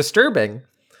 quote, disturbing,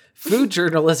 food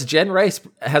journalist Jen Rice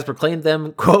has proclaimed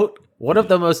them, quote, one of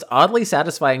the most oddly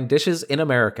satisfying dishes in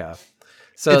America.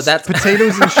 So it's that's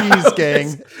potatoes and cheese,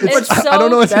 gang. I don't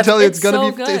know what to tell you. It's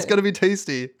gonna be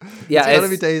tasty. Yeah, it's gonna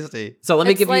be tasty. So let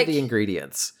me give you the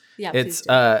ingredients. Yeah, it's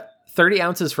 30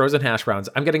 ounces frozen hash browns.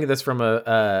 I'm getting this from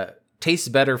a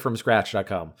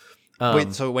tastebetterfromscratch.com.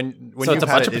 Wait, so when so you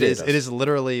had it is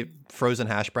literally frozen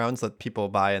hash browns that people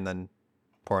buy and then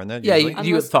pour in there? Yeah,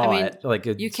 you thaw it. Like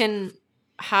you can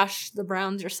hash the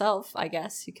browns yourself, I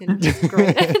guess. You can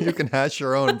grate it. You can hash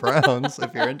your own browns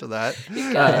if you're into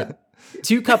that.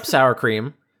 2 cups sour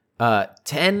cream,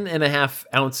 10.5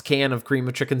 ounce can of cream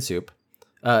of chicken soup,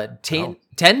 10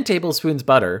 tablespoons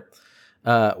butter,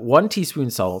 1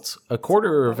 teaspoon salt,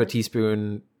 1/4 of a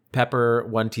teaspoon pepper,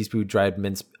 1 teaspoon dried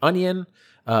minced onion,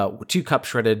 2 cups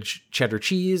shredded cheddar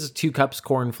cheese, 2 cups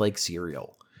cornflake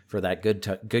cereal for that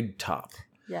good top.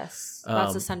 Yes,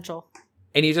 that's essential.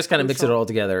 And you just kind of mix it all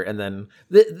together. And then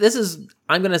this is,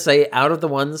 I'm going to say, out of the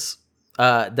ones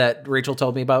that Rachel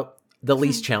told me about, the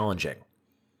least challenging.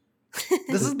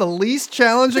 This is the least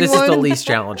challenging This one? is the least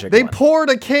challenging They one. poured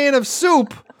a can of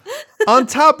soup on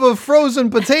top of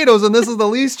frozen potatoes, and this is the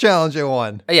least challenging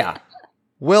one. Yeah.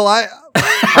 Will I'm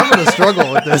going to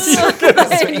struggle with this.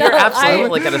 You're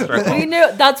absolutely going to struggle. We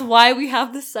knew that's why we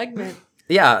have this segment.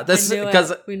 Yeah, this because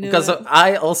it.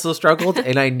 I also struggled,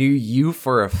 and I knew you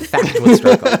for a fact would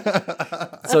struggle.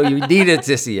 So you needed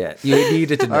to see it. You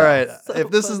needed to know. All right, if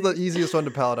this is the easiest one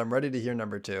to palate, I'm ready to hear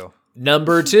number 2.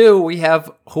 Number 2, we have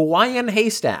Hawaiian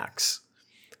haystacks.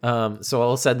 So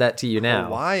I'll send that to you now.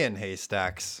 Hawaiian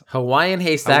haystacks. Hawaiian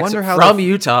haystacks I wonder how from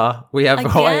Utah. We have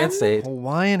Again? Hawaiian state.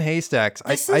 Hawaiian haystacks.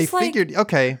 This I is like figured,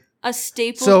 okay. a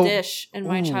staple dish in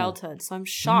my childhood, so I'm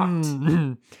shocked.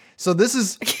 So this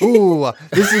is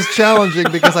challenging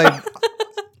because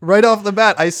right off the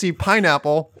bat, I see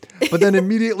pineapple, but then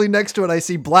immediately next to it, I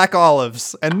see black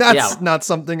olives. And that's not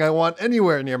something I want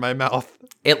anywhere near my mouth.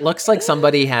 It looks like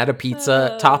somebody had a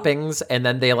pizza toppings and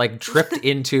then they like tripped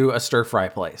into a stir fry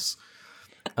place.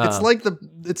 It's like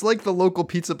the local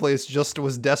pizza place just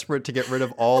was desperate to get rid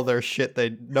of all their shit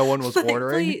no one was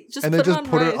ordering, and they just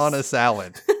put it on a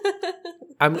salad.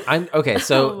 I'm okay.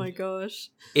 So oh my gosh,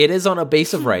 it is on a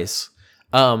base of rice.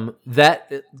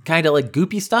 That kind of like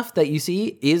goopy stuff that you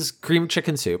see is cream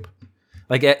chicken soup.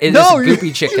 Like it is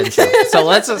goopy chicken soup. So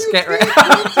let's just get right.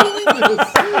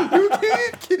 You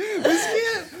can't. This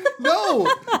can't. No,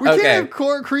 we can't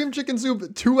have cream chicken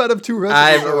soup. 2 out of 2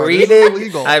 recipes.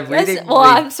 I'm reading.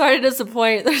 I'm sorry to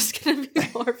disappoint. There's gonna be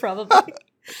more probably.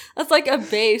 That's like a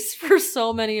base for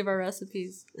so many of our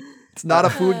recipes. It's not a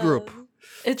food group.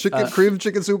 Cream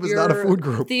chicken soup is not a food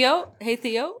group. Theo, hey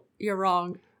Theo, you're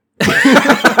wrong.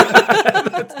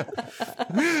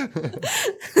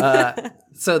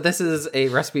 So this is a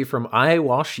recipe from I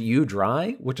Wash You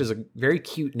Dry, which is a very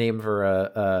cute name for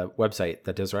a website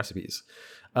that does recipes.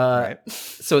 Right.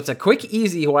 So it's a quick,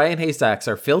 easy Hawaiian haystacks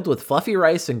are filled with fluffy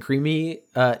rice and creamy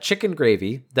chicken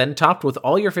gravy, then topped with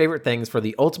all your favorite things for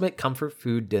the ultimate comfort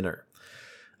food dinner.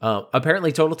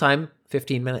 Apparently total time,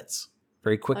 15 minutes.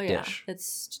 Very quick dish.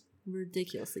 It's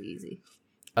ridiculously easy.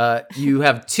 You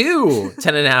have 2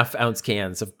 10.5 ounce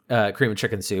cans of cream and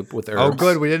chicken soup with herbs. Oh,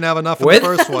 good. We didn't have enough in the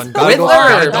first one. With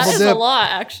herbs. That is a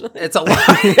lot, actually. It's a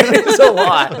lot. It's a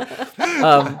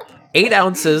lot. 8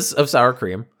 ounces of sour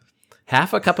cream,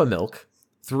 half a cup of milk,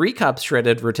 3 cups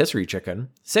shredded rotisserie chicken,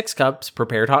 6 cups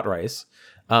prepared hot rice,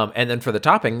 and then for the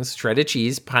toppings, shredded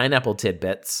cheese, pineapple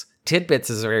tidbits. Tidbits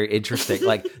is very interesting.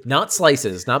 Like not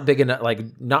slices, not big enough,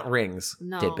 like not rings.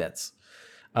 No. Tidbits.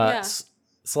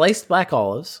 Sliced black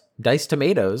olives, diced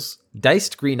tomatoes,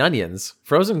 diced green onions,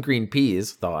 frozen green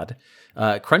peas, thawed,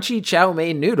 crunchy chow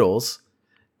mein noodles,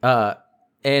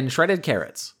 and shredded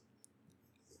carrots.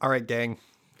 All right, gang.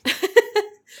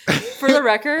 For the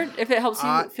record, if it helps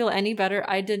you feel any better,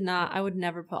 I would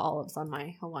never put olives on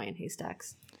my Hawaiian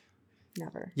haystacks.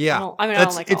 Never. Yeah. I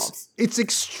don't like olives. It's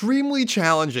extremely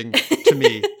challenging to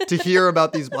me to hear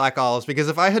about these black olives, because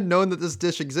if I had known that this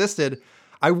dish existed,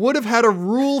 I would have had a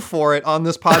rule for it on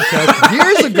this podcast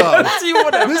years ago. This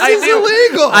is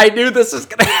illegal. I knew this was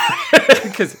going to happen.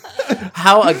 Because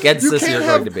how against this you're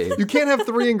going to be. You can't have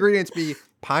 3 ingredients be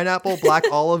pineapple, black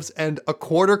olives, and a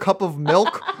 1/4 cup of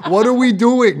milk. What are we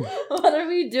doing? What are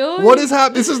we doing? What is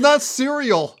happening? This is not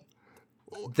cereal.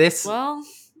 Well,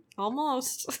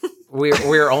 almost.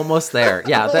 We're almost there.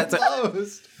 Yeah, that's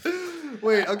almost.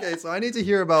 Wait, okay, so I need to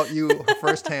hear about you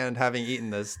firsthand having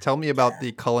eaten this. Tell me about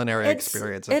the culinary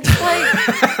experience. It's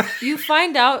like you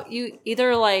find out you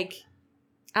either like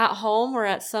at home or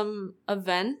at some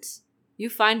event, you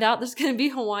find out there's going to be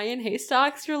Hawaiian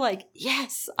haystacks. You're like,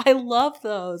 yes, I love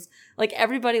those. Like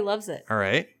everybody loves it. All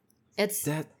right. It's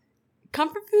that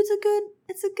comfort food's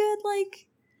it's a good, like,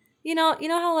 you know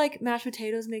how like mashed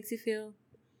potatoes makes you feel?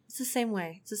 It's the same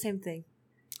way. It's the same thing.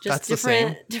 Just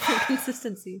different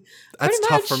consistency. That's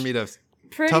tough for me to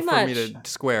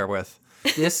square with.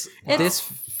 This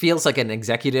feels like an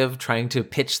executive trying to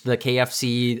pitch the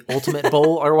KFC Ultimate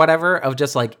Bowl or whatever of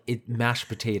just like mashed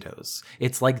potatoes.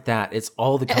 It's like that. It's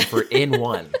all the comfort in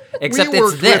one. Except we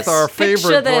worked it's this. with our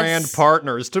favorite brand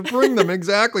partners to bring them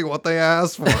exactly what they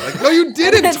asked for. Like, no, you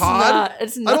didn't, Todd. I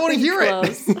don't want to hear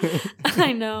it.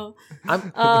 I know.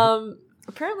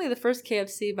 Apparently, the first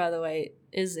KFC, by the way,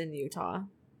 is in Utah.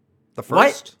 The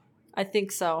first? I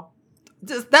think so.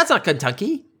 That's not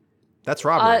Kentucky. That's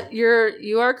robbery.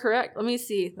 You are correct. Let me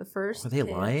see. The first. Are they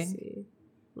KFC lying?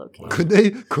 Location. Could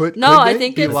they? I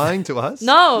think be it's lying to us.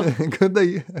 No. Could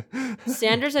they?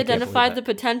 Sanders identified the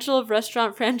potential of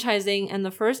restaurant franchising, and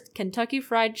the first Kentucky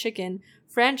Fried Chicken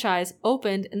franchise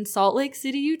opened in Salt Lake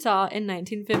City, Utah, in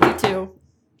 1952.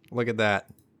 Look at that.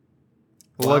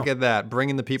 Wow. Look at that.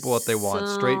 Bringing the people what they want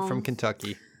straight from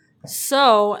Kentucky.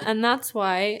 So, and that's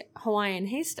why Hawaiian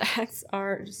haystacks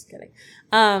are just kidding.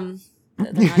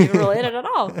 They're not even related at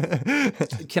all.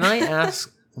 Can I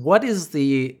ask, what is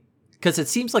because it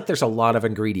seems like there's a lot of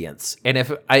ingredients. And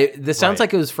this sounds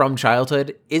like it was from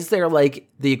childhood. Is there like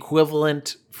the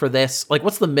equivalent for this? Like,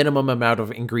 what's the minimum amount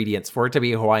of ingredients for it to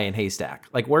be a Hawaiian haystack?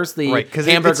 Like, where's the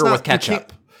hamburger with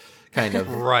ketchup? Kind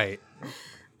of. Right.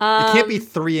 It can't be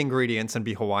 3 ingredients and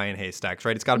be Hawaiian haystacks,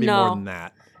 right? It's got to be more than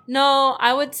that. No,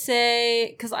 I would say,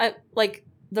 because I like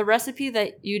the recipe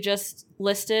that you just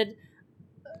listed,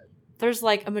 there's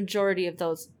like a majority of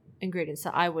those ingredients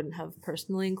that I wouldn't have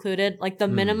personally included. Like the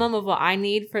minimum of what I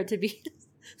need for it to be,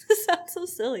 this sounds so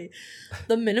silly.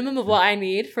 The minimum of what I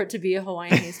need for it to be a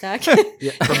Hawaiian haystack. For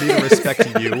me to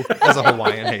respect you as a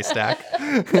Hawaiian haystack.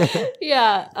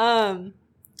 Yeah.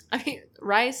 I mean,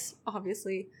 rice,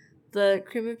 obviously. The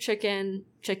cream of chicken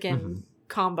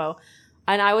combo.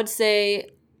 And I would say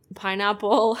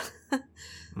pineapple,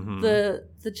 the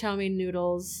chow mein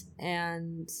noodles,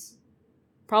 and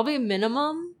probably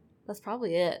minimum. That's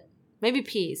probably it. Maybe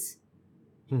peas.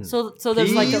 So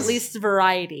there's like at least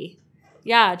variety.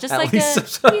 Yeah, just at like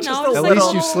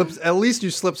at least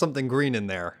you slip something green in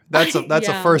there. That's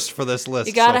a first for this list.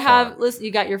 You gotta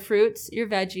you got your fruits, your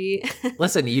veggie.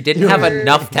 Listen, you didn't have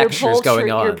enough textures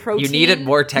going on. You needed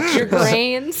more textures. Your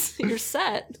grains. You're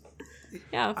set.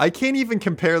 Yeah. I can't even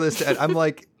compare this to. I'm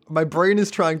like, my brain is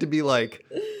trying to be like,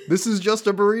 this is just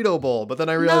a burrito bowl, but then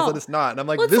I realize that it's not, and I'm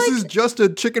like, this is just a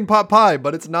chicken pot pie,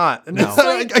 but it's not. And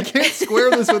I can't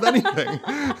square this with anything.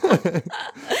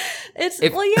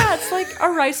 It's like a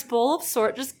rice bowl of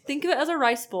sort. Just think of it as a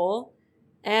rice bowl,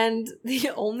 and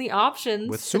the only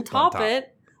options to top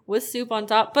it with soup on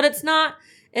top. But it's not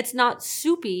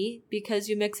soupy because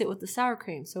you mix it with the sour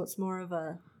cream, so it's more of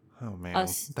a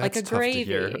like a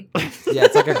gravy. Yeah,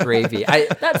 it's like a gravy.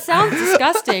 That sounds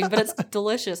disgusting, but it's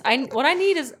delicious. I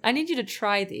need you to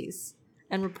try these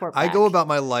and report back. I go about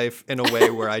my life in a way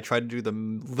where I try to do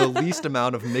the least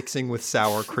amount of mixing with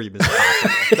sour cream as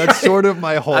possible. That's sort of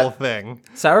my whole thing.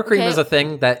 Sour cream is a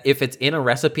thing that if it's in a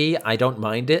recipe, I don't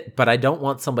mind it, but I don't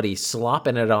want somebody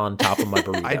slopping it on top of my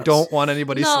burritos. I don't want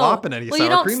anybody slopping any sour cream.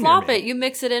 Well, you don't slop it. You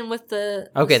mix it in with the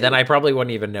Okay, then I probably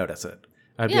wouldn't even notice it.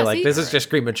 I'd be like, this is just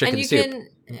cream and chicken soup.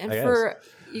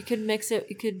 You could mix it,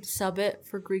 you could sub it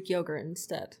for Greek yogurt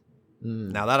instead.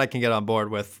 Now that I can get on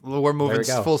board with. We're moving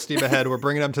full steam ahead. We're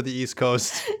bringing them to the East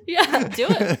Coast. Yeah, do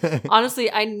it. Honestly,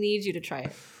 I need you to try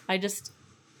it.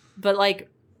 But like,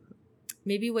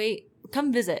 maybe wait.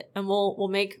 Come visit, and we'll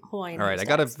make Hawaiian. All right, I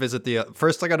gotta visit the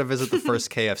first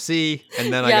first KFC,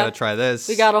 and then I gotta try this.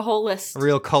 We got a whole list. A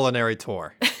real culinary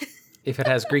tour. If it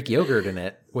has Greek yogurt in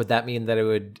it, would that mean that it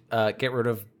would get rid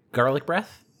of garlic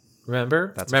breath?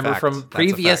 Remember from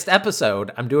previous episode,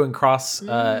 I'm doing cross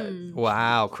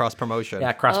promotion.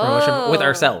 Yeah, cross promotion with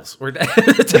ourselves. We're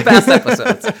to past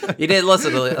episodes. You didn't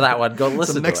listen to that one. Go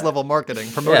listen to next level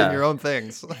marketing, promoting your own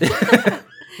things.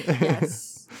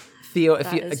 Yes. Theo,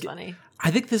 that is funny. I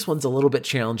think this one's a little bit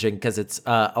challenging because it's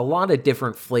a lot of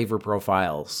different flavor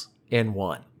profiles in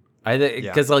one. I think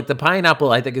because like the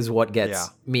pineapple, I think is what gets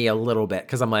me a little bit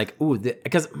because I'm like, ooh,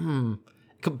 because.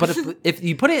 But if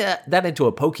you put that into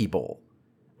a poke bowl,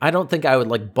 I don't think I would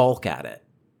like balk at it.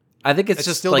 I think it's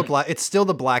just still like it's still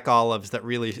the black olives that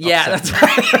really that's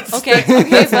right. Okay,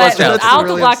 but without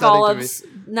the black olives,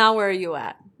 now where are you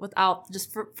at? Without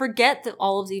just forget that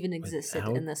olives even existed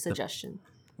in this suggestion.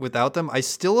 Without them, I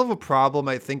still have a problem.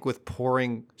 I think with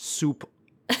pouring soup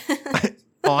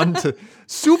onto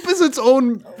soup is its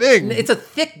own thing. It's a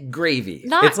thick gravy.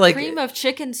 Not it's like cream of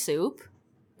chicken soup.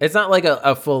 It's not like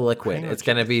a full liquid. It's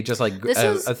going to be just like a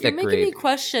thick you're making gravy. me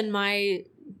question my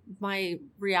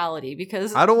reality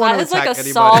because I don't want to attack like a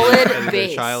anybody solid in their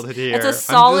base. childhood here. It's a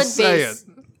solid I'm just base.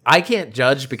 saying. I can't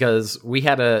judge because we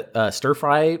had a stir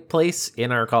fry place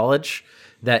in our college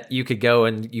that you could go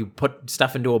and you put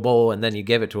stuff into a bowl and then you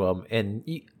give it to them. And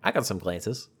I got some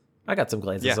glances.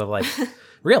 Of like,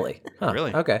 really? Huh,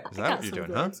 Really? Okay. Is that what you're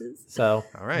doing, huh? So,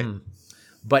 all right.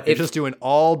 But you're just doing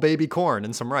all baby corn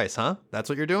and some rice, huh? That's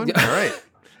what you're doing? All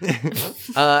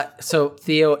right. So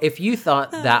Theo, if you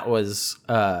thought that was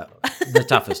the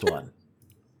toughest one,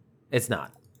 it's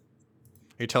not.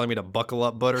 You're telling me to buckle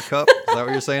up, Buttercup? Is that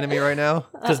what you're saying to me right now?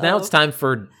 Because now it's time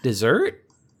for dessert.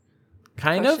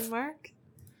 Kind Question of. mark?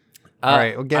 All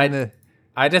right, we'll get into...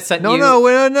 I just sent No. you... No.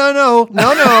 You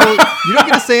don't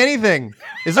get to say anything.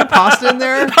 Is there pasta in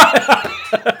there?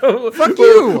 Fuck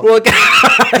you. Well,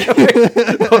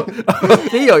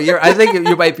 Theo, I think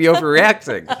you might be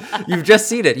overreacting. You've just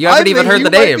seen it. You haven't even heard the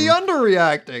name. You might be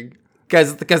underreacting.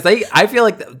 Because I feel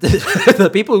like the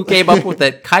people who came up with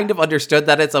it kind of understood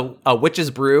that it's a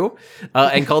witch's brew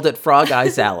and called it frog eye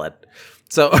salad.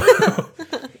 So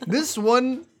this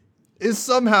one is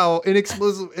somehow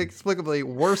inexplicably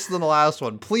worse than the last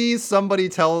one. Please, somebody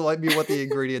tell me what the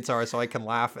ingredients are so I can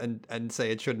laugh and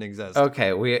say it shouldn't exist.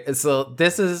 Okay, so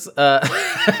this is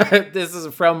this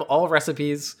is from All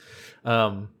Recipes.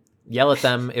 Yell at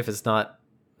them if it's not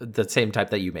the same type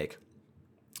that you make.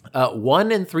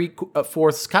 1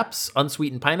 3/4 cups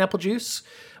unsweetened pineapple juice,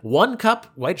 1 cup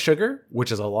white sugar,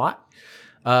 which is a lot.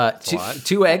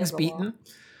 2 eggs beaten,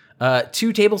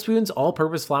 2 tablespoons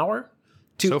all-purpose flour.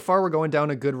 So far, we're going down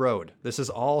a good road. This is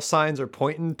all signs are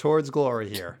pointing towards glory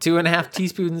here. 2.5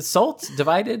 teaspoons salt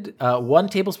divided, 1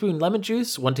 tablespoon lemon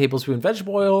juice, 1 tablespoon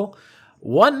vegetable oil,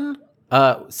 1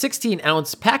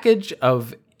 16-ounce package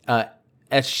of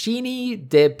Escini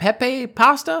de Pepe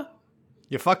pasta.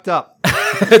 You fucked up.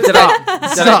 Stop.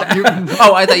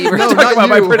 I thought you were talking about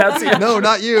my pronunciation. No,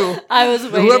 not you. I was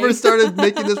waiting. Whoever started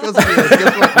making this recipe,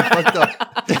 guess what? You fucked up.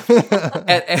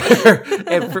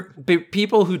 and for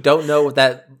people who don't know what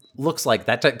that looks like,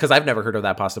 because I've never heard of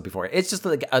that pasta before. It's just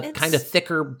like a kind of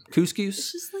thicker couscous.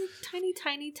 It's just like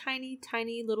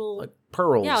tiny little like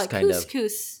pearls, yeah, like kind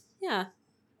couscous. Yeah.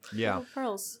 Yeah.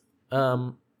 Pearls. But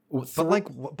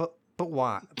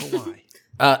why?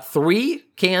 3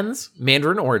 cans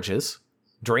mandarin oranges,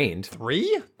 drained.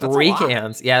 3? 3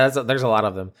 cans. Yeah, there's a lot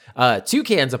of them. 2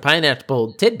 cans of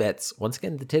pineapple tidbits. Once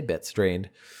again, the tidbits drained.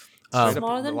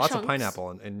 Smaller than lots chunks. of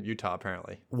pineapple in Utah,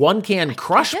 apparently. 1 can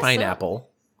crushed so. pineapple.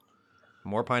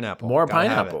 More pineapple. More Gotta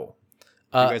have pineapple.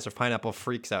 it. You guys are pineapple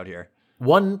freaks out here.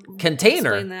 1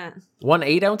 container. Explain that. 1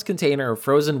 8-ounce container of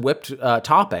frozen whipped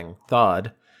topping,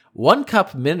 thawed. 1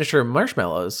 cup miniature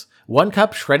marshmallows. 1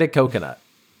 cup shredded coconut.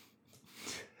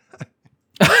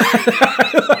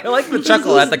 I like the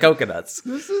chuckle at the coconuts.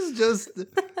 This is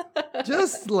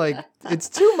just like, it's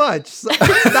too much. Stop.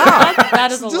 That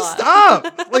is a lot. Just stop.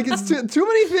 Like, it's too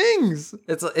many things.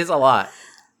 It's a lot.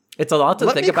 It's a lot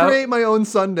to think about. Let me create my own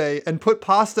sundae and put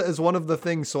pasta as one of the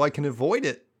things so I can avoid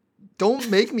it. Don't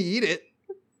make me eat it.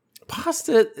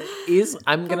 Pasta is,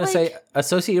 I'm going to say,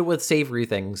 associated with savory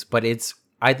things, but it's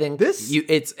a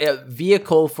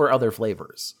vehicle for other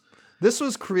flavors. This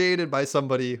was created by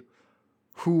somebody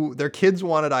who their kids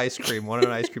wanted an ice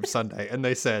cream sundae, and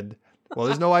they said, well,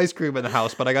 there's no ice cream in the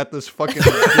house, but I got this fucking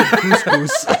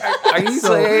couscous. Are you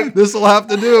saying this will have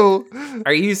to do?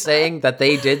 Are you saying that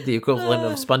they did the equivalent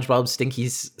of SpongeBob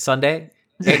Stinky's Sunday?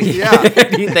 Yeah.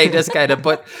 They just kind of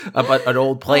put an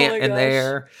old plant in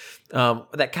there.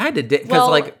 That kind of did,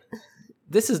 because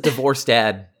this is divorced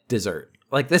dad dessert.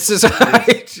 Like, this is,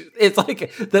 it's like,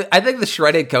 I think the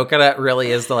shredded coconut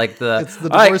really is it's the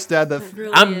divorced dad that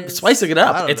really I'm spicing it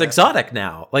up. It's exotic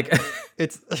now. Like,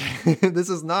 it's, this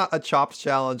is not a chops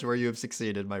challenge where you have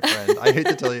succeeded, my friend. I hate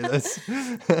to tell you this.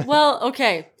 Well,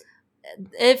 okay.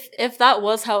 If that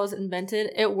was how it was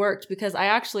invented, it worked because I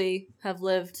actually have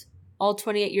lived all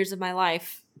 28 years of my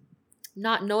life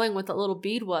not knowing what that little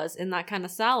bead was in that kind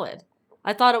of salad.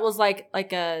 I thought it was like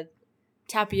a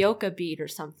tapioca bead or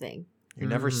something. You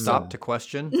never stopped to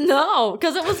question? No,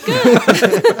 because it was good.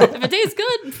 If it tastes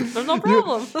good, there's no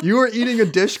problem. You were eating a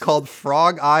dish called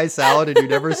frog eye salad and you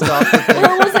never stopped to think,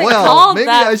 Or was it called maybe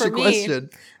that I for should me? question.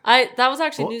 That was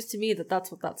actually news to me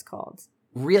that's what that's called.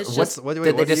 Really?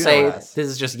 Did they just say, this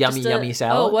is just yummy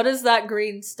salad? Oh, what is that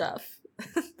green stuff?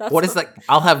 What is that?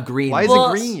 I'll have green. Why is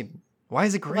it green? Why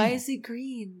is it green? Why is it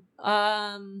green?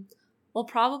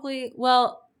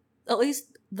 At least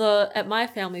at my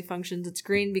family functions, it's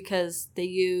green because they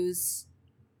use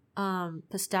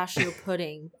pistachio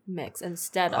pudding mix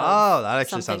instead of that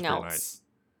actually something sounds else.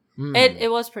 pretty nice.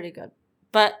 It was pretty good.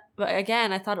 But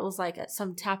again, I thought it was like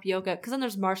some tapioca because then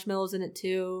there's marshmallows in it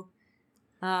too.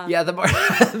 Yeah, the You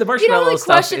marshmallow don't really stuff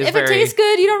question is if very... it tastes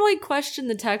good. You don't really question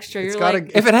the texture. It's You're gotta-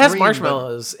 like, If it has green,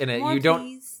 marshmallows in it, more, you don't...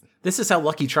 please. This is how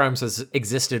Lucky Charms has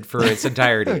existed for its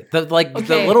entirety. The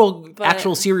Okay, little but-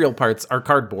 actual cereal parts are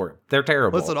cardboard. They're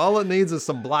terrible. Listen, all it needs is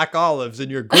some black olives and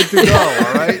you're good to go,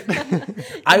 all right?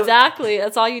 Exactly.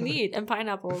 That's all you need. And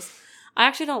pineapples. I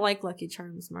actually don't like Lucky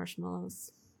Charms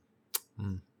marshmallows.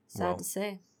 Sad Well, to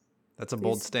say. That's a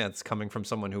bold stance coming from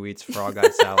someone who eats frog eye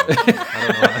salad.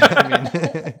 I don't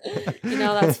know. I mean,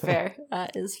 That's fair.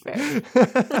 That is fair.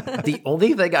 The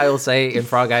only thing I will say in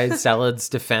Frog Eye Salad's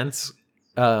defense,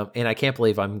 and I can't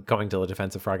believe I'm going to the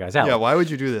defense of Frog Eye Salad. yeah, why would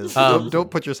you do this? Don't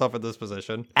put yourself in this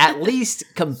position. At least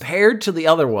compared to the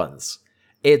other ones,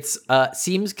 it's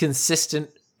seems consistent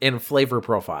in flavor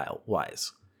profile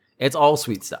wise. It's all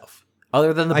sweet stuff.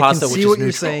 Other than the pasta, which is I can see what neutral.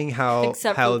 you're saying. How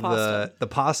Except for how the pasta. the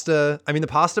pasta. I mean, the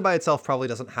pasta by itself probably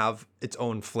doesn't have its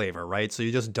own flavor, right? So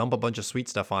you just dump a bunch of sweet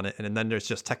stuff on it, and then there's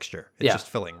just texture. It's Yeah. just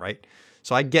filling, right?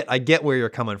 So I get where you're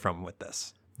coming from with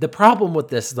this. The problem with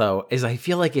this, though, is I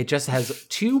feel like it just has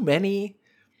too many.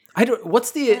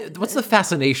 What's the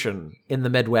fascination in the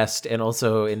Midwest and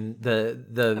also in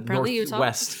the Apparently Utah.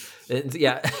 Northwest?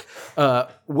 Yeah,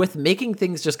 with making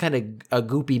things just kind of a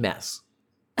goopy mess.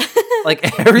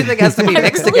 Like everything has to be I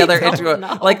mixed really together don't into a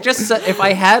know. like. Just if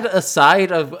I had a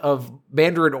side of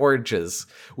mandarin oranges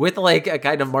with like a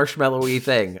kind of marshmallowy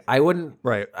thing, I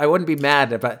wouldn't be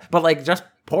mad about. But like just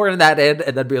pouring that in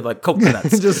and then being like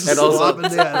coconuts Just and also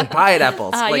slopping down.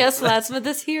 pineapples. Like, Yes, that's with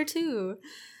this here too.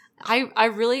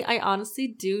 I honestly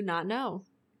do not know.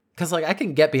 because like I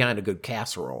can get behind a good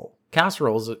casserole.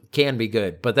 Casseroles can be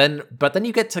good, but then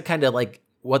you get to kind of like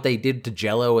what they did to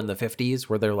Jell-O in the 50s,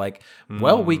 where they're like,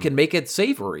 well, we can make it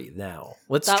savory now.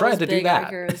 Let's That try was to big do that. out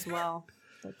here as well.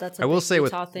 That's a I will big say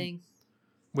with- Utah thing.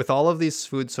 With all of these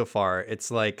foods so far, it's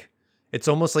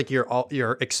almost like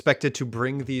you're expected to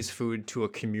bring these food to a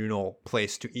communal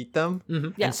place to eat them.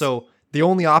 Mhm. Yes. And so the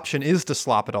only option is to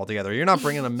slop it all together. You're not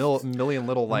bringing a million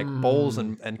little like bowls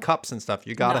and cups and stuff.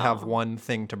 You got to have No. one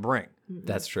thing to bring.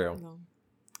 That's true. No.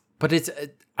 But it's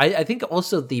I think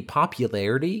also the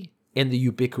popularity and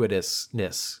the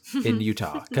ubiquitousness in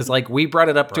Utah. Because like we brought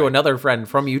it up to another friend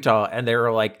from Utah and they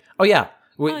were like, oh yeah.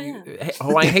 Hawaiian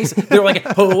haystacks. They were like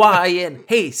Hawaiian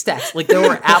haystacks. Like they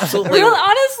were absolutely Really,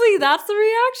 honestly, that's the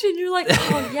reaction. You're like,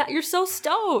 oh yeah, you're so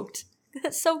stoked.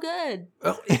 That's so good.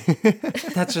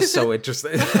 That's just so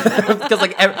interesting. Because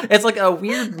like it's like a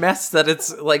weird mess that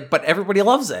it's like, but everybody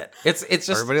loves it. It's just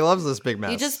Everybody loves this big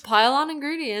mess. You just pile on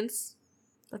ingredients.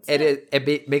 That's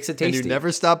it makes it tasty. and you never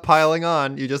stop piling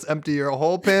on. You just empty your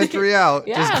whole pantry out.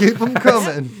 Yeah. Just keep them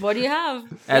coming. What do you have?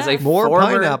 As a More former-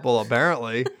 pineapple,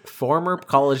 apparently. Former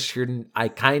college student, I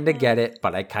kind of get it,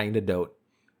 but I kind of don't.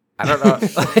 I don't know.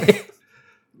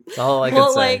 That's all I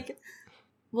can say.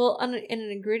 In an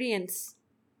ingredients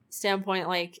standpoint,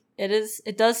 like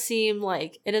it does seem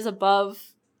like it is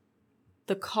above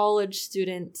the college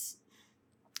students.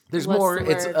 There's what's more.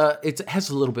 the It's word? it has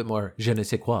a little bit more je ne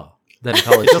sais quoi than a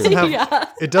college It doesn't student. have. Yeah.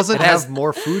 It doesn't It has- have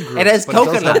more food groups. It has but It does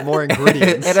coconut. have more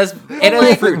ingredients. it has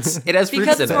like, fruits. It has fruits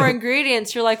Because in it's more it.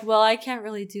 ingredients, you're like, well, I can't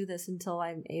really do this until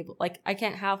I'm able. Like, I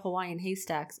can't have Hawaiian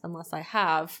haystacks unless I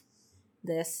have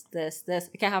this. I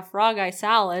can't have frog eye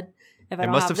salad if I It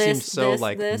don't must have have seemed this, so, this,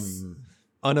 like, this.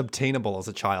 Unobtainable as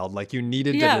a child. Like you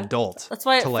needed Yeah. an adult. That's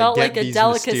why it to like felt get like a these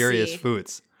delicacy. mysterious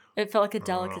foods. It felt like a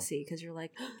delicacy because you're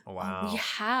like, Wow. we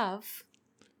have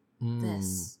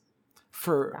this.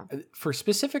 For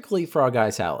specifically frog eye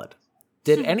salad.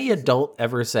 Did any adult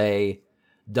ever say,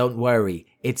 "Don't worry,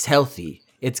 it's healthy.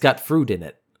 It's got fruit in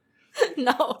it"?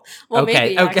 No. Well, Okay,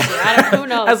 maybe, okay. actually. Who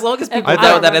knows? As long as people I know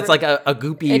don't that it's remember. like a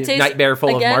goopy It tastes- nightmare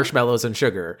full again, of marshmallows and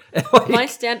sugar.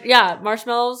 Like,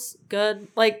 marshmallows, good.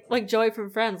 Like Joey from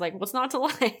Friends, like, what's not to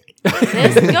like?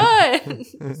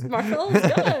 It's good. Marshmallows,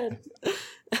 good.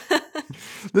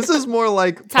 This is more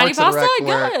like Tiny Parks and Rec, pasta?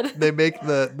 where Good. they make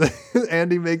the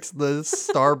Andy makes the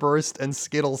Starburst and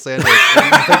Skittle sandwich,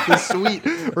 and like the sweet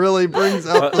really brings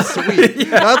out the sweet.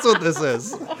 That's what this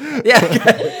is. yeah.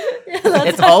 That's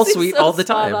It's all actually sweet so all the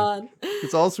spot time. on.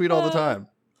 It's all sweet all the time.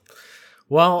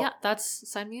 Well, Yeah,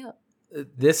 sign me up.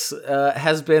 this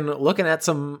has been looking at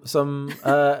some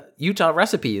Utah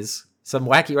recipes, some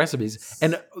wacky recipes,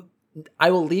 and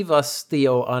I will leave us,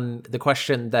 Theo, on the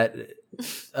question that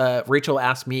Rachel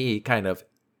asked me. Kind of,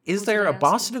 is there a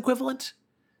Boston equivalent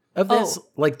of this? Oh,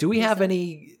 Like, do we have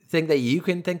anything that you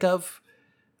can think of?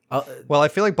 Well, I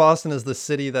feel like Boston is the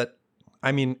city that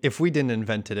I mean, if we didn't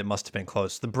invent it, it must have been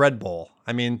close. The bread bowl.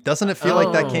 I mean, doesn't it feel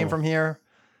like that came from here?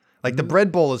 Like the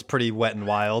bread bowl is pretty wet and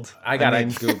wild. I gotta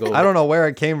Google. I don't know where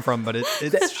it came from, but it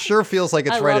sure feels like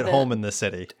it's right at home in the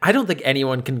city. I don't think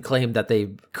anyone can claim that they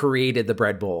created the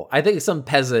bread bowl. I think some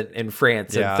peasant in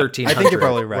France in 1300. I think you're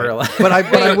probably right. Like, but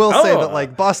I will say that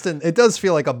like Boston, it does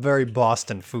feel like a very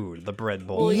Boston food, the bread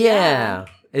bowl. Well, yeah.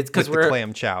 It's because we're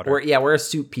clam chowder. We're a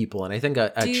soup people, and I think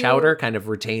a chowder kind of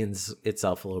retains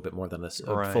itself a little bit more than a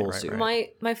full soup.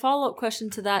 My follow-up question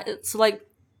to that, it's like,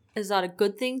 is that a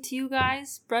good thing to you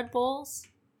guys, bread bowls?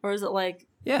 Or is it like...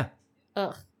 Yeah.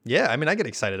 Ugh. Yeah, I mean, I get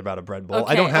excited about a bread bowl.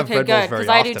 Okay, I don't have bread bowls very often,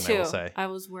 I do too. I will say. I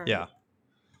was worried. Yeah.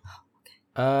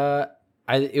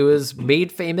 It was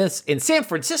made famous in San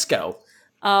Francisco.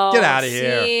 Oh, get out of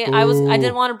here! I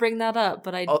didn't want to bring that up,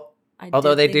 but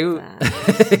although they do,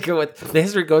 the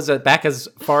history goes back as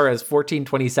far as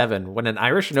 1427, when an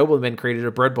Irish nobleman created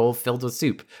a bread bowl filled with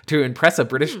soup to impress a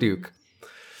British duke.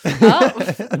 Oh,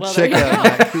 well, Check out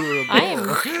that cool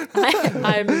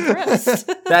I'm impressed.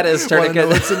 That is turning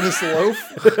what's in this loaf.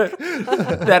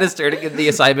 That is turning in the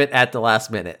assignment at the last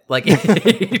minute. Like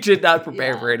you did not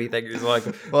prepare for anything. You're like,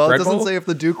 well, it doesn't say if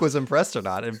the Duke was impressed or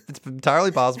not. It's entirely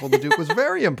possible the Duke was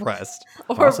very impressed,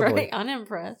 or possibly. very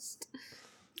unimpressed.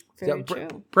 Very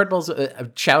true. Bread bowls,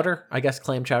 chowder. I guess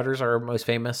clam chowders are most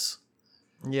famous.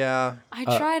 Yeah, I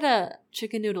tried a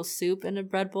chicken noodle soup in a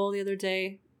bread bowl the other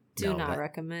day. Do not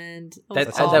recommend.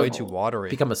 That sounds way too watery.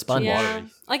 Become a sponge. Yeah.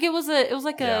 Watery. Like it was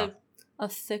like a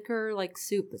thicker like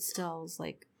soup, but still it was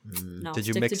like no. Did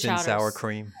you mix in sour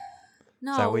cream?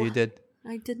 No. Is that what you did?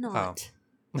 I did not.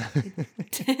 I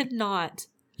did not.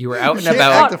 You were out and Can't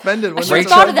about. act offended when I should have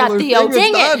thought of that, Theo.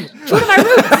 Dang it! True to my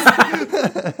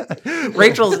roots.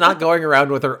 Rachel's not going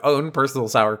around with her own personal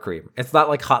sour cream. It's not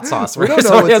like hot sauce. We don't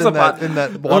know what's in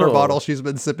that water bottle she's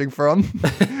been sipping from.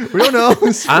 We don't know.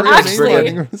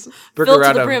 Actually, filled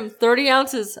to the brim, 30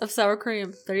 ounces of sour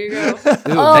cream. There you go.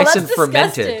 Ooh, nice and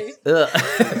fermented.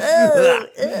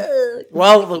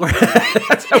 Well,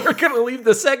 that's how we're going to leave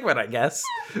the segment, I guess.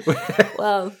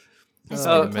 Well, it's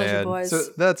been a pleasure, boys. So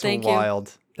that's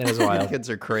wild. That is wild. Kids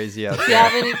are crazy out there. If you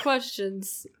have any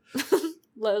questions,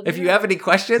 if you have any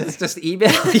questions, just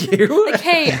email you. Like,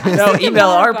 hey, email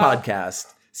our podcast,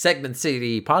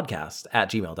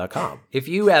 segmentcitypodcast@gmail.com. If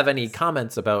you have any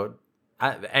comments about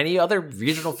any other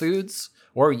regional foods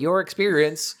or your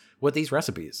experience with these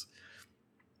recipes.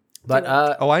 But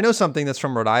I know something that's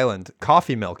from Rhode Island.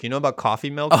 Coffee milk. You know about coffee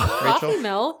milk, Rachel? Coffee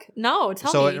milk? No, tell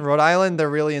me. So in Rhode Island, they're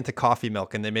really into coffee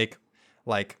milk, and they make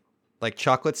like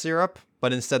chocolate syrup,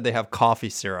 but instead they have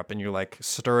coffee syrup, and you like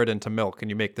stir it into milk,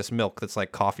 and you make this milk that's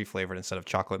like coffee flavored instead of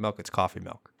chocolate milk. It's coffee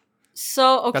milk.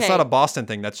 So okay, that's not a Boston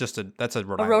thing. That's just a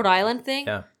Rhode Island thing.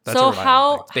 Yeah. That's so a Rhode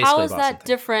Island thing. how is that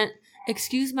different?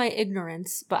 Excuse my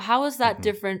ignorance, but how is that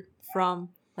different from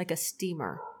like a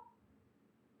steamer?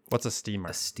 What's a steamer?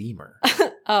 A steamer.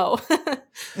 Oh.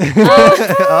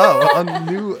 A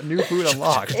new food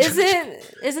unlocked.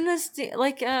 Isn't a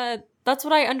like that's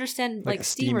what I understand like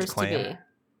steamers to be.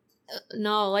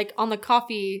 No, like on the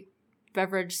coffee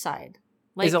beverage side.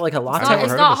 Like, is it like a latte?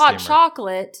 It's not hot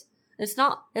chocolate. It's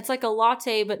not. It's like a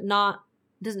latte, but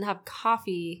doesn't have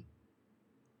coffee.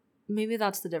 Maybe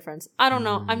that's the difference. I don't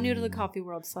know. I'm new to the coffee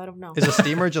world, so I don't know. Is a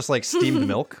steamer just like steamed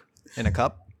milk in a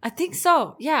cup? I think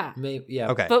so. Yeah. Maybe. Yeah.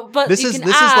 Okay. But this you is can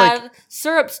add like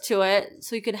syrups to it,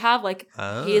 so you could have like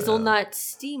hazelnut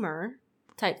steamer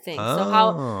type thing. So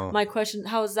how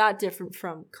is that different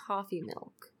from coffee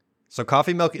milk? So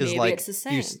coffee milk is Maybe like it's the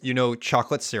same.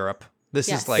 Chocolate syrup. This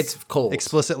is like it's cold.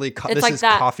 Explicitly, this like is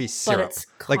that, coffee syrup. it's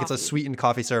like it's a coffee. sweetened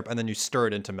coffee syrup, and then you stir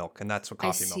it into milk, and that's what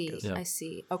coffee milk is. Yeah. I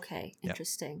see. Okay.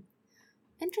 Interesting.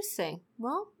 Interesting.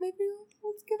 Well, maybe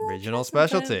let's give it Regional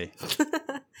specialty.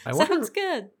 Sounds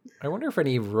good. I wonder if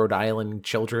any Rhode Island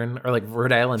children or like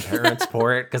Rhode Island parents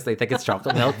pour it because they think it's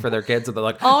chocolate milk for their kids, and they're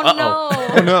like,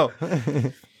 oh no.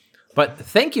 But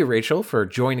thank you, Rachel, for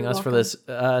joining us for this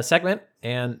segment.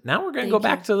 And now we're going to go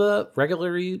back to the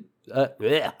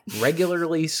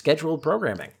regularly scheduled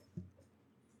programming.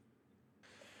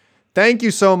 Thank you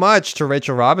so much to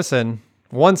Rachel Robison.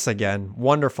 Once again,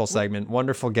 wonderful segment,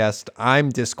 wonderful guest. I'm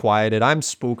disquieted. I'm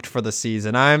spooked for the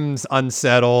season. I'm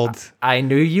unsettled. I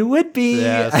knew you would be.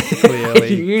 Yes,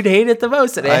 clearly. You'd hate it the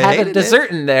most. And it had a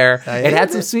dessert in there. It had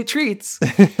some sweet treats.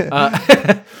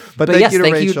 But thank you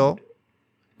to Rachel.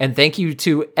 And thank you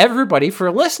to everybody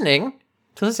for listening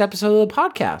to this episode of the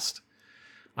podcast.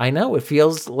 I know it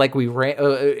feels like we ran.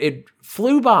 It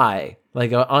flew by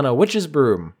like on a witch's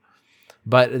broom.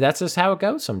 But that's just how it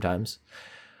goes sometimes.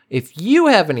 If you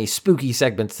have any spooky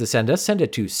segments to send us, send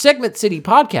it to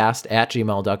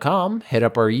segmentcitypodcast@gmail.com. Hit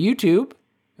up our YouTube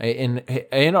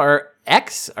in our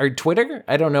our Twitter.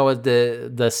 I don't know what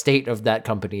the state of that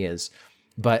company is,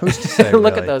 but Who's to say,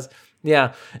 look really? at those.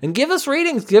 Yeah, and give us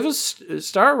ratings, give us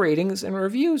star ratings and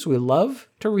reviews. We love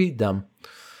to read them.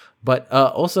 But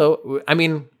also, I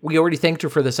mean, we already thanked her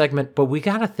for the segment, but we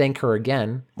gotta thank her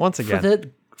again once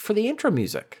again for the intro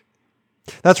music.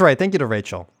 That's right. Thank you to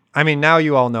Rachel. I mean, now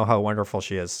you all know how wonderful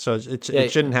she is, so it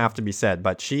shouldn't have to be said,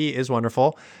 but she is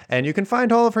wonderful, and you can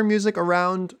find all of her music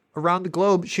around the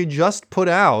globe. She just put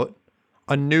out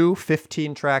a new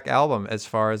 15-track album. As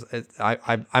far as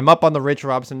I'm up on the Rachel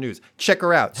Robison news. Check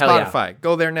her out. Spotify.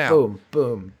 Go there now. Boom,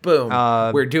 boom, boom.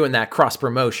 We're doing that cross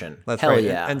promotion. That's Hell right.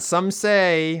 yeah. And some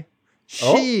say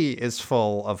she is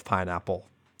full of pineapple.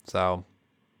 So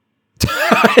is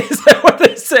that what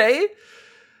they say?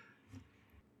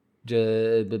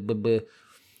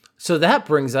 So that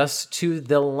brings us to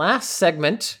the last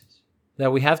segment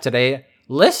that we have today.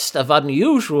 List of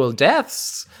unusual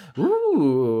deaths.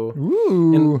 Ooh.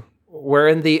 And we're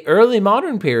in the early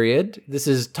modern period. This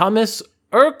is Thomas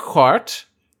Urquhart,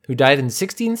 who died in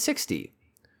 1660.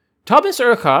 Thomas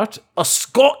Urquhart, a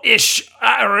Scottish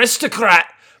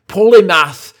aristocrat,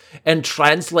 polymath, and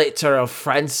translator of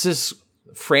Francois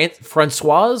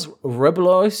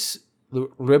Rabelais,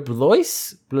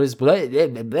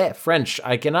 French.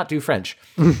 I cannot do French.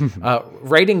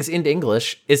 Writings into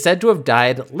English, is said to have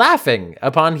died laughing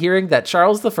upon hearing that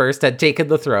Charles I had taken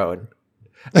the throne.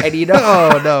 And you know,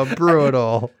 oh no,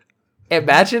 brutal.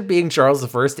 Imagine being Charles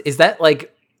I. Is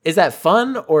that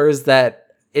fun or is that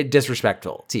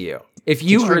disrespectful to you? If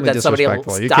you heard that somebody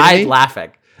else died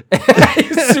laughing. I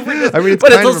mean, it's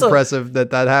kind of impressive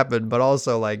that happened, but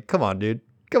also like, come on, dude.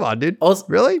 Also,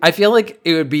 really? I feel like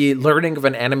it would be learning of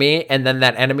an enemy and then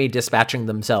that enemy dispatching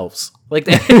themselves. Like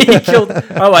the enemy killed.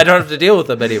 Oh, I don't have to deal with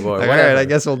them anymore. All right, I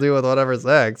guess we'll deal with whatever's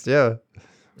next. Yeah.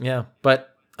 Yeah,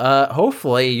 but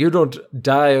hopefully you don't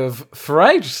die of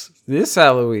fright this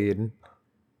Halloween.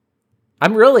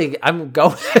 I'm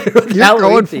going with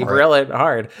Halloween theme really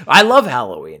hard. I love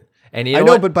Halloween. And you know I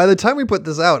know, but by the time we put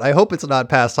this out, I hope it's not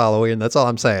past Halloween. That's all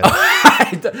I'm saying.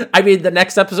 I mean, the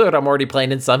next episode, I'm already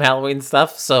playing in some Halloween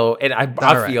stuff, so I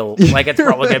feel like it's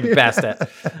probably gonna be past it.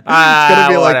 It's gonna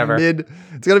be whatever.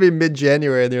 It's gonna be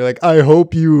mid-January, and you're like, I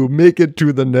hope you make it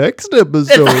to the next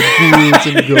episode, ghouls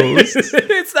and ghosts.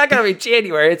 It's not gonna be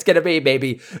January. It's gonna be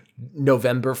maybe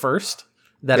November 1st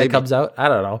that it comes out. I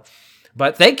don't know.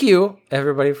 But thank you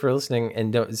everybody for listening,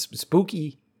 and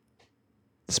spooky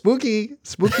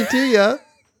to ya.